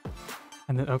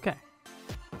 And then, okay.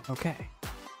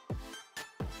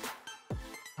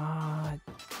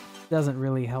 Doesn't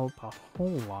really help a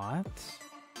whole lot.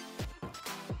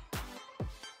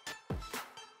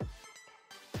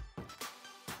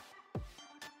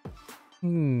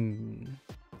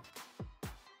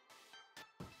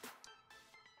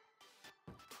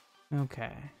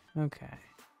 Okay.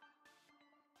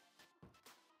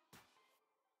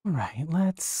 All right,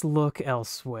 let's look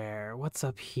elsewhere. What's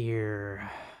up here?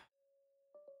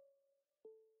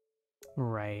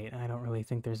 Right, I don't really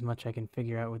think there's much I can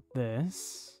figure out with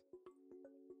this.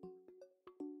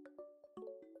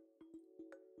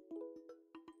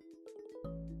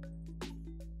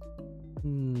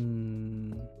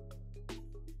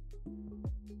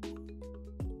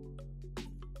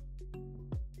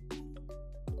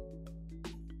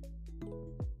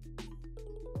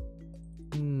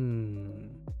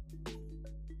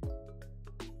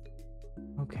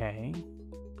 Okay.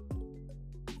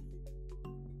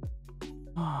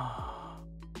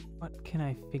 What can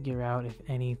I figure out, if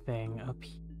anything, up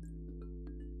here?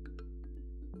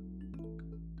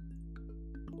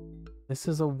 This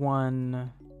is a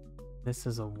 1. This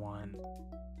is a 1.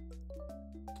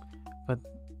 But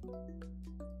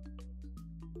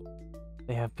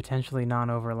they have potentially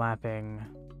non-overlapping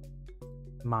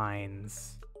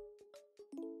mines.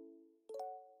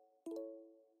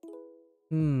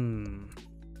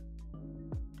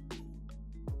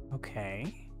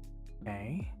 Okay.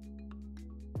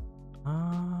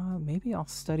 Maybe I'll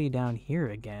study down here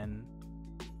again.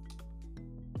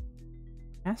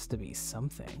 Has to be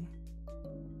something.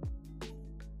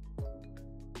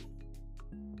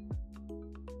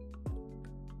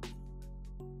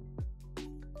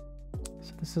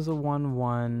 So this is a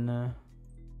 1-1.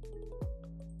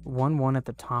 1-1 at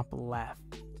the top left.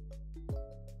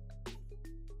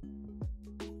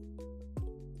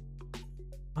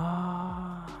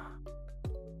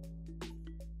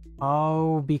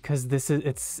 Oh, because this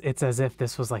is it's as if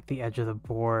this was like the edge of the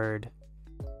board.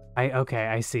 Okay,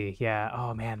 I see. Yeah.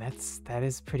 Oh man, that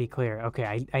is pretty clear.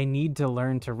 Okay, I need to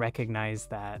learn to recognize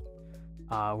that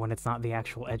when it's not the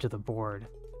actual edge of the board.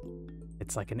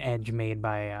 It's like an edge made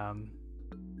by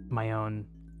my own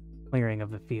clearing of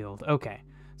the field. Okay.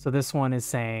 So this one is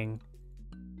saying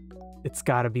it's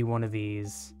got to be one of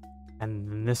these, and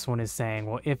then this one is saying,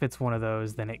 well, if it's one of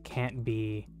those, then it can't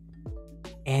be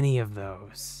any of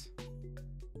those.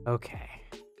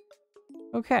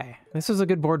 Okay, this is a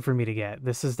good board for me to get.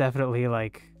 This is definitely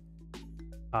like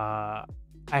I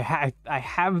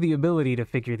have the ability to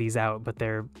figure these out, but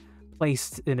they're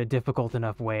placed in a difficult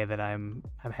enough way that I'm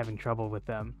having trouble with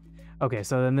them. Okay,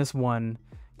 so then this one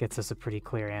gets us a pretty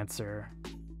clear answer.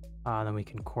 Then we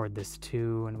can chord this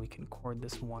 2, and we can chord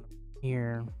this 1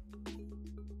 here.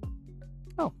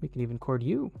 Oh, we can even chord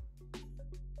you.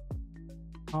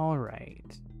 All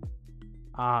right.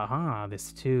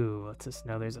 This 2 lets us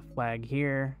know there's a flag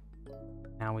here.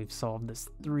 Now we've solved this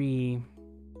 3.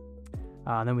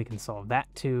 Then we can solve that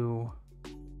 2.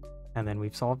 And then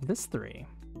we've solved this 3.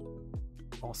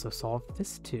 Also solved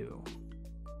this 2.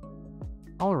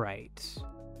 All right.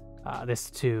 This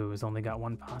 2 has only got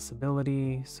one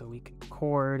possibility, so we can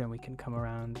chord, and we can come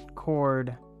around and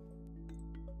chord.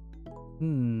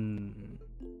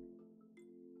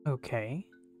 Okay.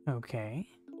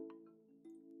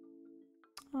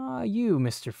 You,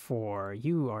 Mr. 4,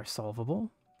 you are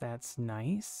solvable. That's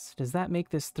nice. Does that make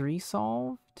this 3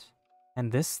 solved?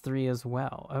 And this 3 as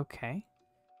well. Okay.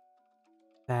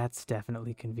 That's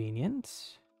definitely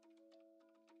convenient.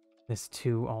 This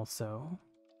 2 also.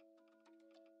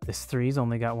 This 3's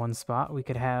only got 1 spot. We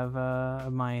could have a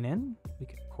mine in. We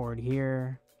could cord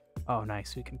here. Oh,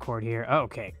 nice. We can cord here.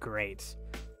 Okay, great.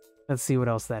 Let's see what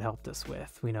else that helped us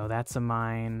with. We know that's a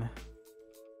mine.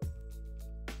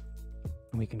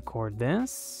 We can cord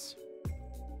this.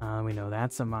 We know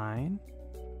that's a mine.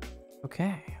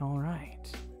 Okay, all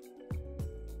right.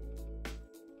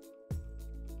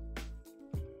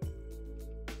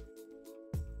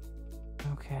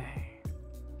 Okay.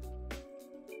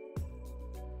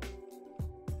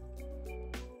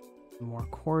 More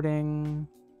cording.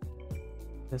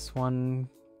 This one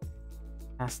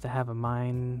has to have a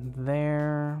mine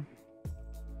there.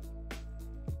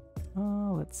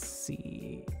 Oh, let's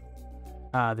see.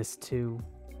 This 2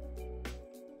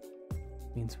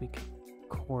 means we can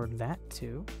cord that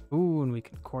 2. Ooh, and we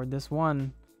can cord this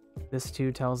 1. This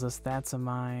 2 tells us that's a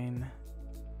mine.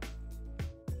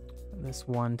 This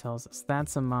 1 tells us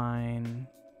that's a mine.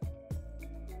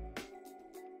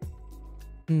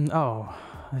 Oh,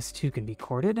 this 2 can be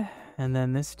corded, and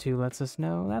then this 2 lets us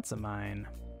know that's a mine.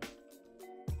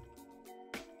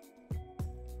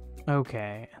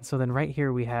 Okay, and so then right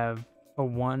here we have a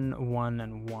 1, 1,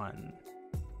 and 1.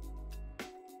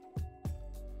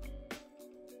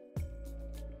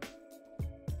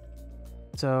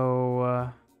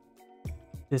 So,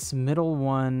 this middle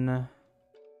one...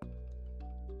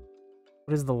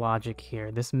 What is the logic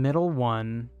here? This middle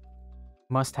one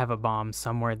must have a bomb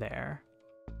somewhere there.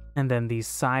 And then these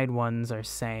side ones are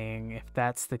saying if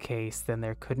that's the case, then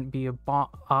there couldn't be a bomb.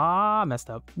 Ah, messed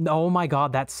up. Oh my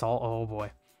god, that's salt. Oh boy.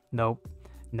 Nope.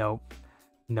 Nope.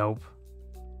 Nope.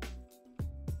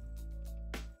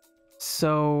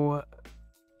 So...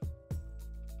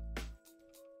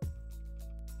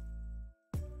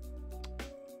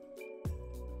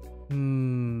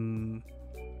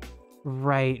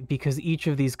 Right, because each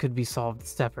of these could be solved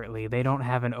separately. They don't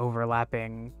have an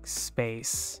overlapping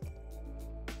space.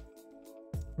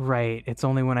 Right, it's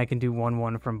only when I can do 1,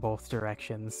 1 from both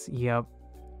directions. Yep.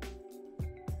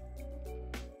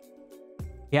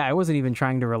 Yeah, I wasn't even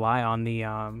trying to rely on the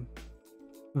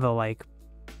like,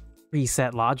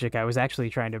 preset logic. I was actually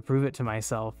trying to prove it to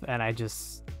myself, and I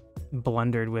just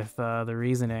blundered with the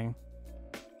reasoning.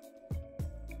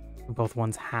 Both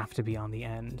ones have to be on the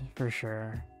end, for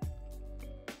sure.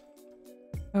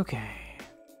 Okay.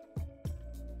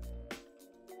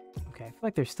 Okay, I feel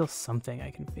like there's still something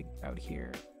I can figure out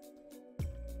here.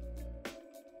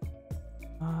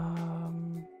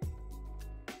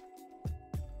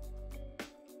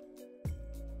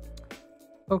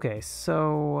 Okay,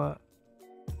 so...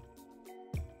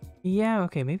 yeah,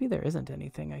 okay, maybe there isn't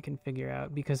anything I can figure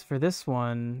out, because for this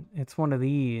one, it's one of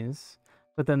these,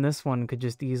 but then this one could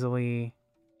just easily...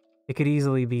 it could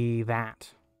easily be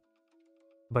that.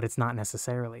 But it's not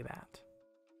necessarily that.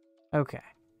 Okay,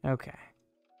 okay.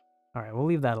 Alright, we'll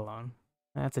leave that alone.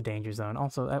 That's a danger zone.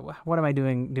 Also, what am I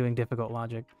doing difficult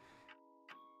logic?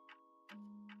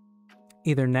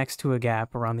 Either next to a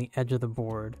gap or on the edge of the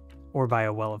board, or by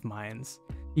a well of mines.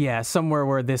 Yeah, somewhere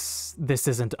where this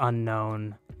isn't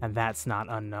unknown, and that's not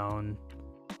unknown.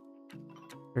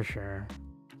 For sure.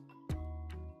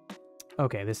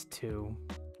 Okay, this 2.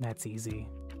 That's easy.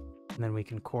 And then we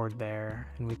can cord there,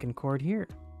 and we can cord here.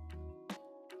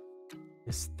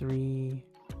 This 3...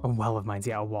 a well of mines.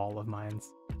 Yeah, a wall of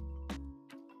mines.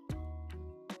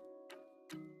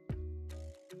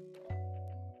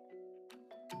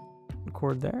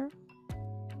 Cord there.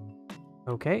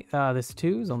 Okay, this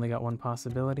 2's only got 1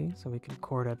 possibility, so we can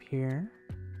cord up here.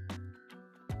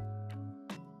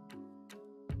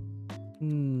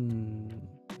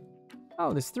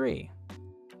 Oh, this 3.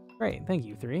 Great, thank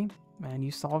you, 3. And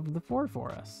you solved the 4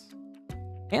 for us.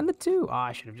 And the 2. Ah,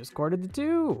 I should have just corded the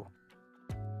 2.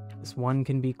 This 1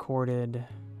 can be corded.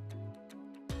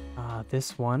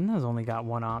 This 1 has only got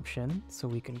 1 option, so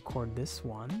we can cord this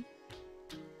 1.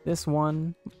 This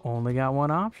 1 only got 1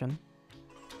 option.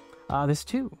 This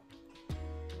 2.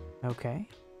 Okay.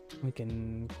 We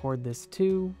can cord this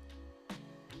 2.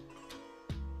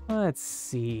 Let's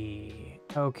see.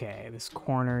 Okay, this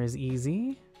corner is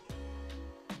easy.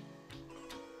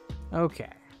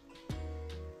 Okay.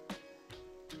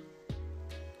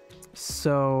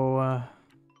 So,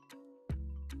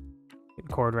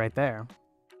 cord right there.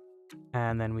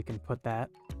 And then we can put that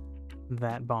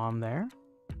bomb there.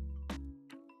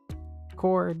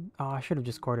 Cord. Oh, I should have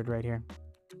just corded right here.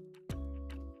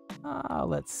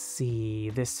 Let's see.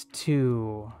 This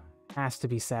 2 has to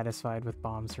be satisfied with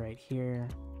bombs right here.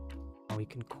 We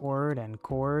can cord and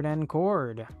cord and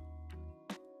cord.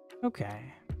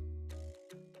 Okay.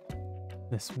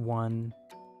 This one.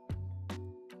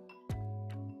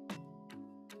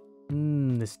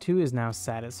 This 2 is now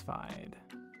satisfied.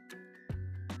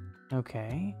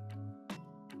 Okay.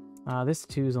 This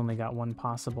 2's only got one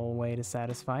possible way to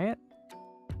satisfy it.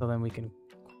 So then we can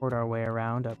cord our way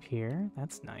around up here.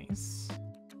 That's nice.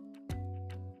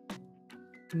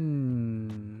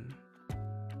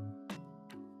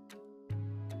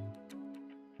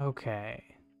 Okay.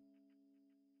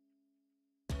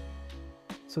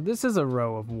 So this is a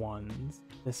row of 1s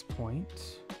at this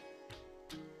point.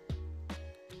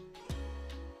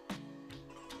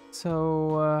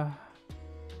 So,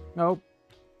 nope.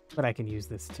 But I can use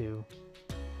this too.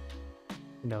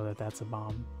 Know that that's a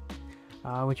bomb.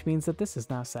 Which means that this is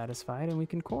now satisfied and we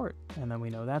can cord. And then we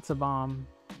know that's a bomb.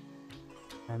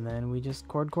 And then we just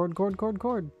cord.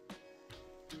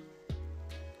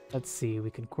 Let's see, we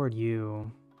can cord you.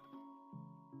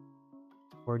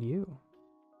 Cord you.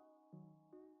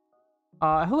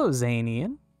 Hello,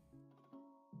 Zanian.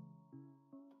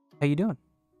 How you doing?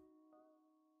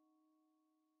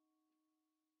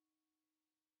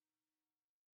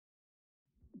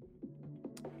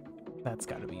 That's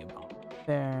gotta be a bomb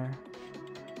there.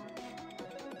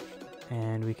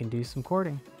 And we can do some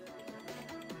cording.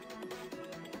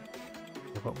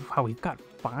 Wow, we've got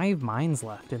 5 mines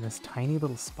left in this tiny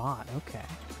little spot. Okay.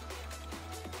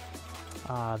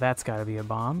 That's gotta be a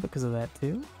bomb because of that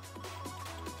too.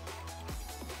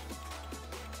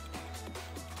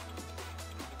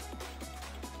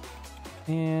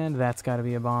 And that's gotta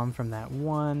be a bomb from that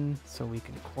one, so we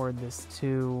can cord this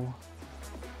too.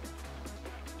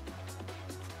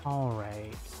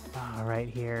 Alright. Right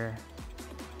here.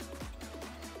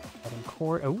 And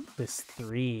cord. Oh, this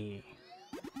 3.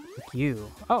 Like you.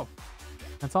 Oh,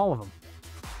 that's all of them.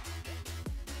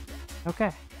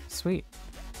 Okay, sweet.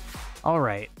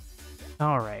 Alright.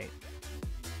 Alright.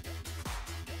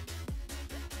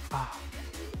 I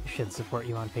should support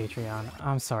you on Patreon.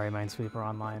 I'm sorry, Minesweeper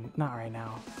Online. Not right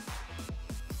now.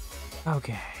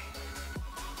 Okay.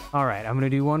 Alright, I'm gonna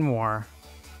do one more.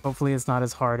 Hopefully it's not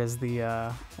as hard as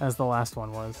the last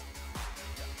one was.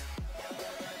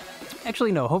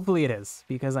 Actually, no, hopefully it is,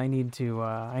 because I need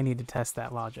to test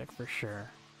that logic for sure.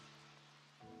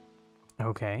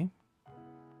 Okay.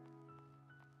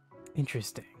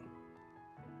 Interesting.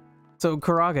 So,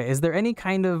 Karaga, is there any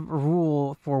kind of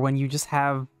rule for when you just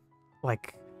have,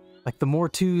 like the more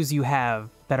 2s you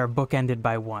have that are bookended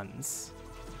by 1s?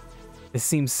 This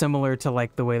seems similar to,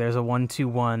 like, the way there's a 1, 2,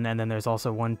 1, and then there's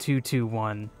also 1, 2, 2,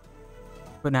 1.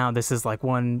 But now this is like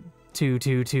 1, 2,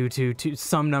 2, 2, 2, 2,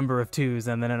 some number of 2s,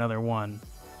 and then another 1.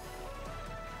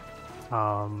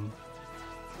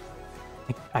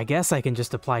 I guess I can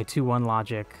just apply 2-1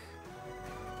 logic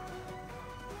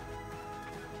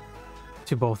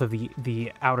to both of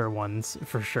the outer ones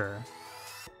for sure.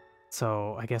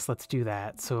 So I guess let's do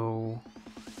that. So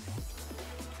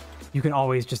you can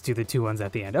always just do the 2-1s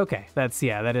at the end. Okay, that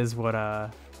is what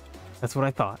that's what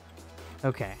I thought.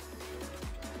 Okay.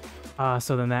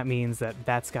 So then that means that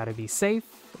that's got to be safe.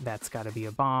 That's got to be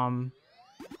a bomb.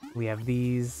 We have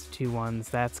these 2-1s.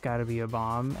 That's got to be a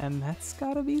bomb, and that's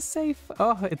got to be safe.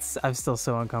 Oh, I'm still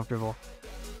so uncomfortable.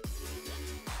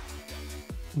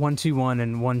 1, 2, 1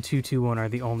 and 1, 2, 2, 1 are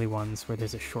the only ones where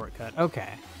there's a shortcut.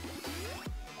 Okay.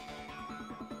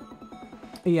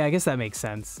 Yeah, I guess that makes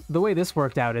sense. The way this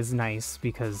worked out is nice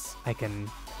because I can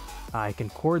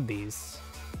cord these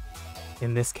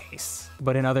in this case,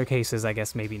 but in other cases, I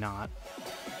guess maybe not.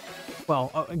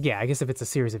 Well, yeah, I guess if it's a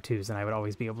series of 2s, then I would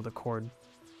always be able to cord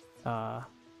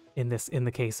in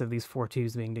the case of these 4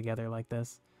 2s being together like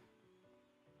this.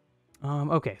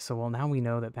 Okay, so well now we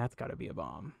know that that's got to be a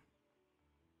bomb.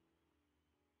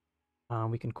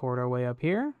 We can cord our way up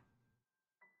here.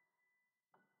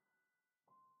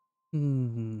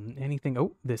 Anything?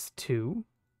 Oh, this 2.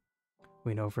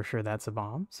 We know for sure that's a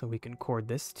bomb, so we can cord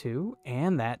this 2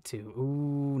 and that 2.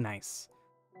 Ooh, nice.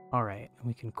 All right,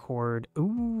 we can cord.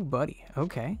 Ooh, buddy.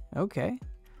 Okay, okay.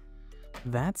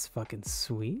 That's fucking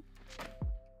sweet.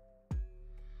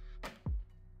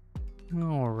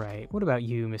 All right, what about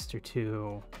you, Mr.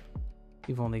 2?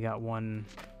 You've only got one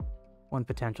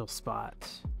potential spot.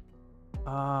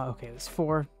 Okay, this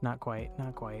 4. Not quite,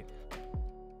 not quite.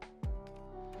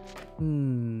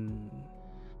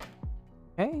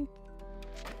 Okay.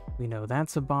 We know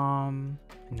that's a bomb.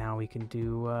 Now we can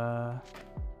do a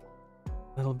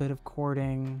little bit of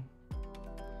cording.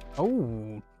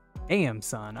 Oh, damn,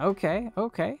 son. Okay,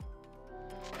 okay.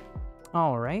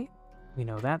 All right. We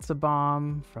know that's a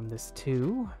bomb from this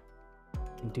 2.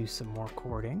 And do some more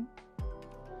cording.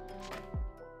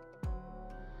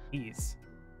 Ease.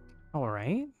 All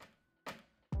right.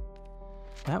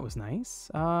 That was nice.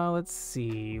 Let's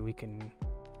see. We can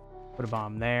put a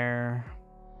bomb there.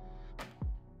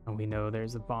 And we know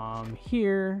there's a bomb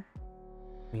here.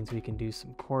 Means we can do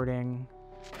some cording.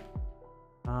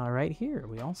 Right here,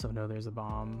 we also know there's a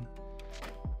bomb.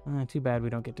 Too bad we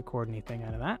don't get to cord anything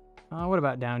out of that. What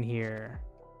about down here?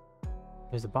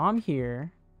 There's a bomb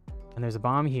here, and there's a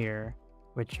bomb here,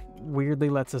 which weirdly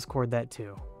lets us cord that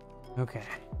too. Okay,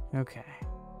 okay.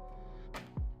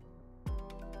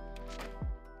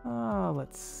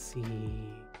 Let's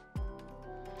see.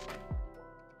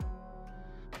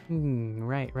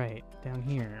 Right, down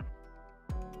here.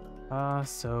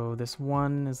 So this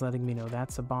one is letting me know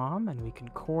that's a bomb, and we can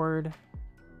cord.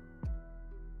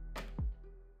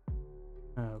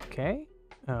 Okay.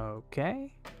 God,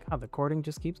 the cording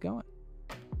just keeps going.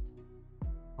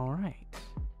 All right.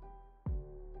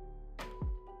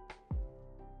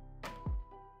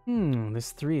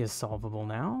 This 3 is solvable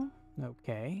now.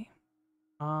 Okay.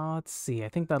 Let's see. I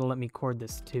think that'll let me cord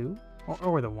this 2.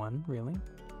 Or the 1, really.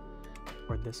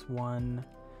 Cord this 1.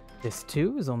 This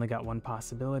 2 has only got 1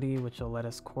 possibility, which will let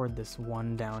us cord this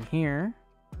 1 down here.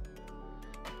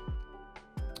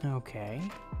 Okay.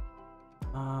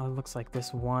 Looks like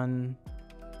this 1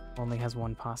 only has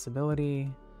 1 possibility.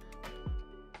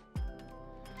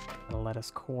 That'll let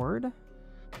us cord.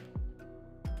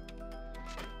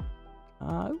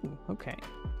 Ooh, okay.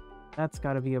 That's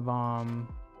got to be a bomb.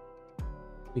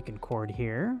 We can cord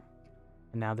here.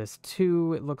 And now this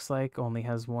 2, it looks like, only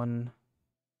has one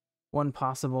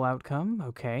possible outcome.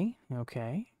 Okay.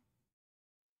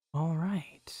 All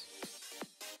right.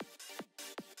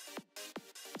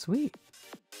 Sweet.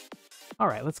 All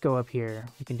right, let's go up here.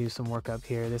 We can do some work up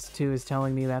here. This 2 is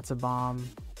telling me that's a bomb.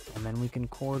 And then we can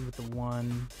cord with the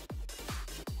 1.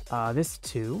 This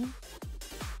 2,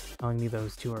 telling me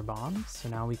those 2 are bombs. So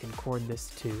now we can cord this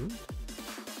 2.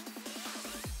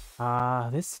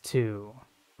 This 2,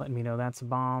 letting me know that's a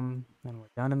bomb. And we're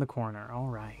done in the corner. All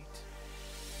right.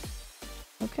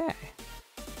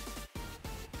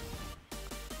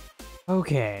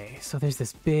 Okay, so there's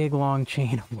this big long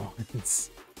chain of 1s.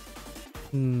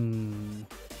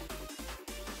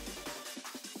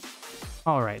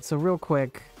 Alright, so real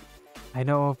quick, I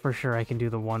know for sure I can do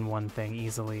the 1-1 thing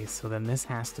easily, so then this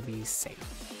has to be safe.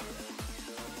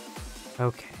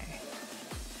 Okay.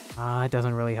 It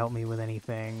doesn't really help me with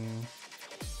anything.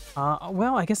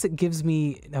 Well, I guess it gives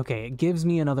me... Okay, it gives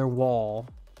me another wall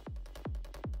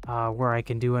where I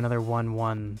can do another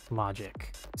 1-1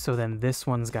 logic. So then this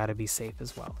one's got to be safe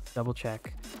as well. Double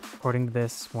check. According to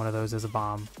this, one of those is a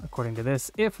bomb. According to this,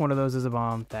 if one of those is a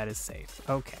bomb, that is safe.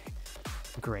 Okay.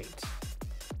 Great.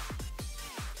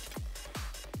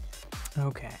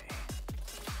 Okay.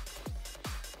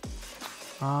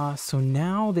 So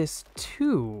now this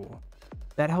 2,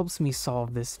 that helps me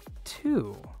solve this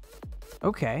 2.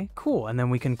 Okay, cool. And then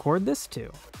we can cord this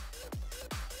 2.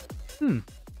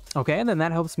 Okay, and then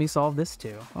that helps me solve this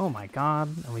 2. Oh my god.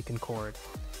 And we can cord.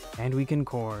 And we can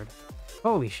cord.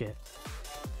 Holy shit.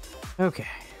 Okay.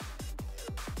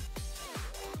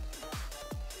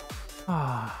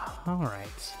 Alright.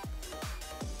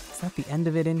 Is that the end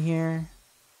of it in here?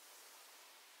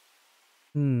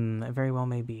 It very well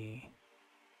may be.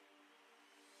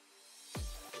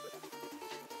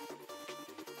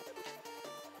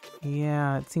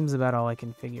 Yeah, it seems about all I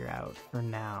can figure out for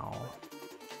now.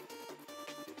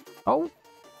 Oh!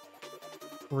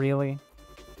 Really?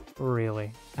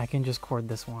 Really? I can just cord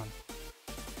this one.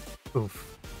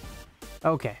 Oof.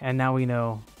 Okay, and now we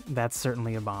know that's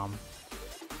certainly a bomb.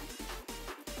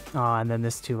 And then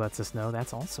this 2 lets us know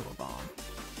that's also a bomb.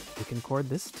 We can cord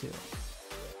this 2.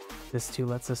 This 2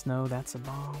 lets us know that's a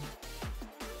bomb.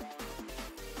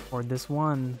 Cord this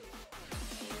 1.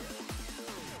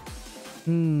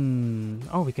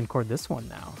 Oh, we can cord this one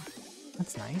now.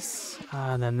 That's nice.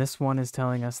 And then this one is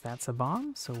telling us that's a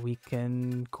bomb, so we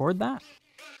can cord that.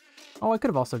 Oh, I could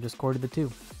have also just corded the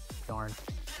 2. Darn.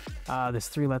 This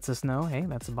 3 lets us know, hey,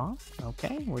 that's a bomb.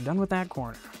 Okay, we're done with that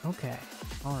corner. Okay,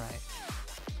 all right.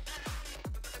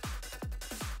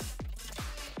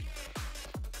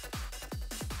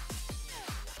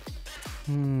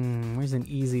 Where's an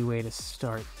easy way to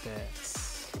start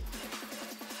this?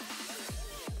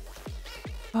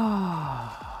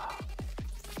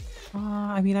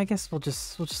 I mean, I guess we'll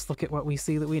just look at what we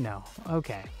see that we know.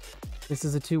 Okay, this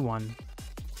is a 2-1.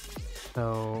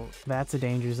 So that's a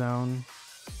danger zone,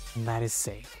 and that is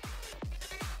safe.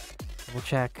 We'll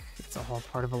check. It's all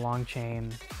part of a long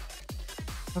chain.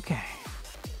 Okay.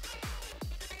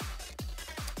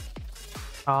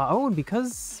 Oh, and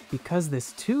because because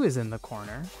this 2 is in the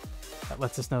corner, that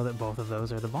lets us know that both of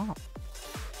those are the bomb.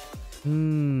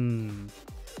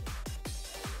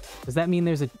 Does that mean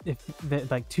there's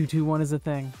like 221 is a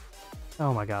thing?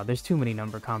 Oh my god, there's too many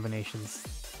number combinations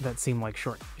that seem like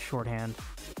shorthand.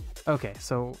 Okay,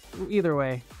 so either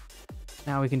way,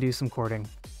 now we can do some courting.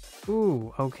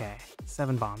 Ooh, okay.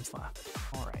 7 bombs left.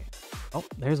 All right. Oh,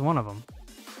 there's one of them.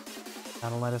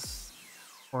 That'll let us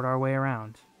court our way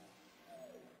around.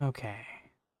 Okay.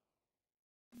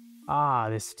 Ah,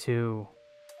 this 2.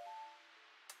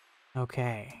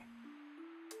 Okay.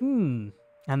 And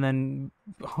then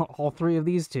all 3 of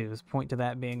these 2s point to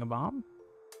that being a bomb.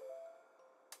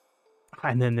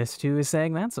 And then this 2 is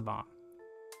saying that's a bomb.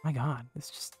 My god,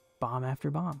 it's just bomb after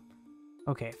bomb.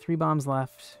 Okay, 3 bombs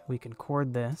left. We can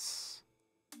chord this.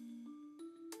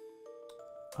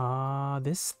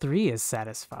 This 3 is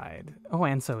satisfied. Oh,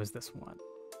 and so is this 1.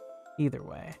 Either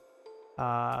way.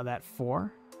 That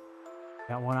 4.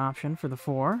 Got one option for the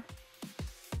 4.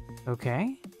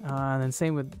 Okay. And then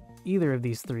same with either of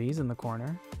these 3s in the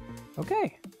corner.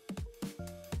 Okay.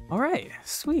 Alright,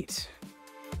 sweet.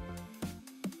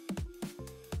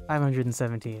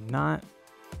 517. Not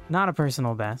a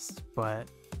personal best, but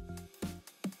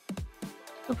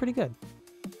still pretty good.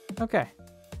 Okay.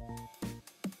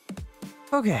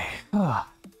 Okay.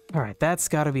 Alright, that's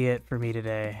gotta be it for me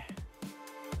today.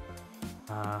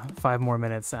 5 more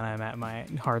minutes and I'm at my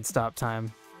hard stop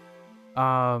time.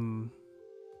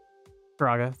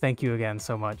 Braga, thank you again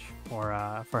so much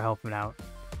for helping out.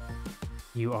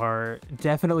 You are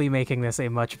definitely making this a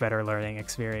much better learning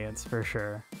experience for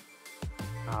sure.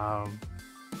 I'll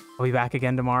be back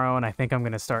again tomorrow, and I think I'm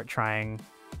gonna start trying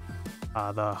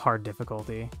the hard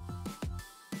difficulty.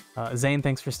 Zane,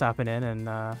 thanks for stopping in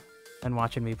and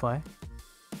watching me play.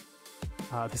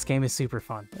 This game is super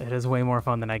fun. It is way more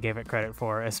fun than I gave it credit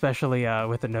for, especially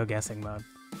with the no guessing mode.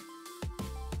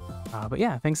 But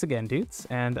yeah, thanks again, dudes,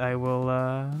 and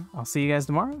I'll see you guys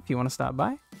tomorrow if you want to stop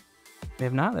by.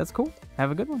 If not, that's cool.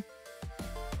 Have a good one.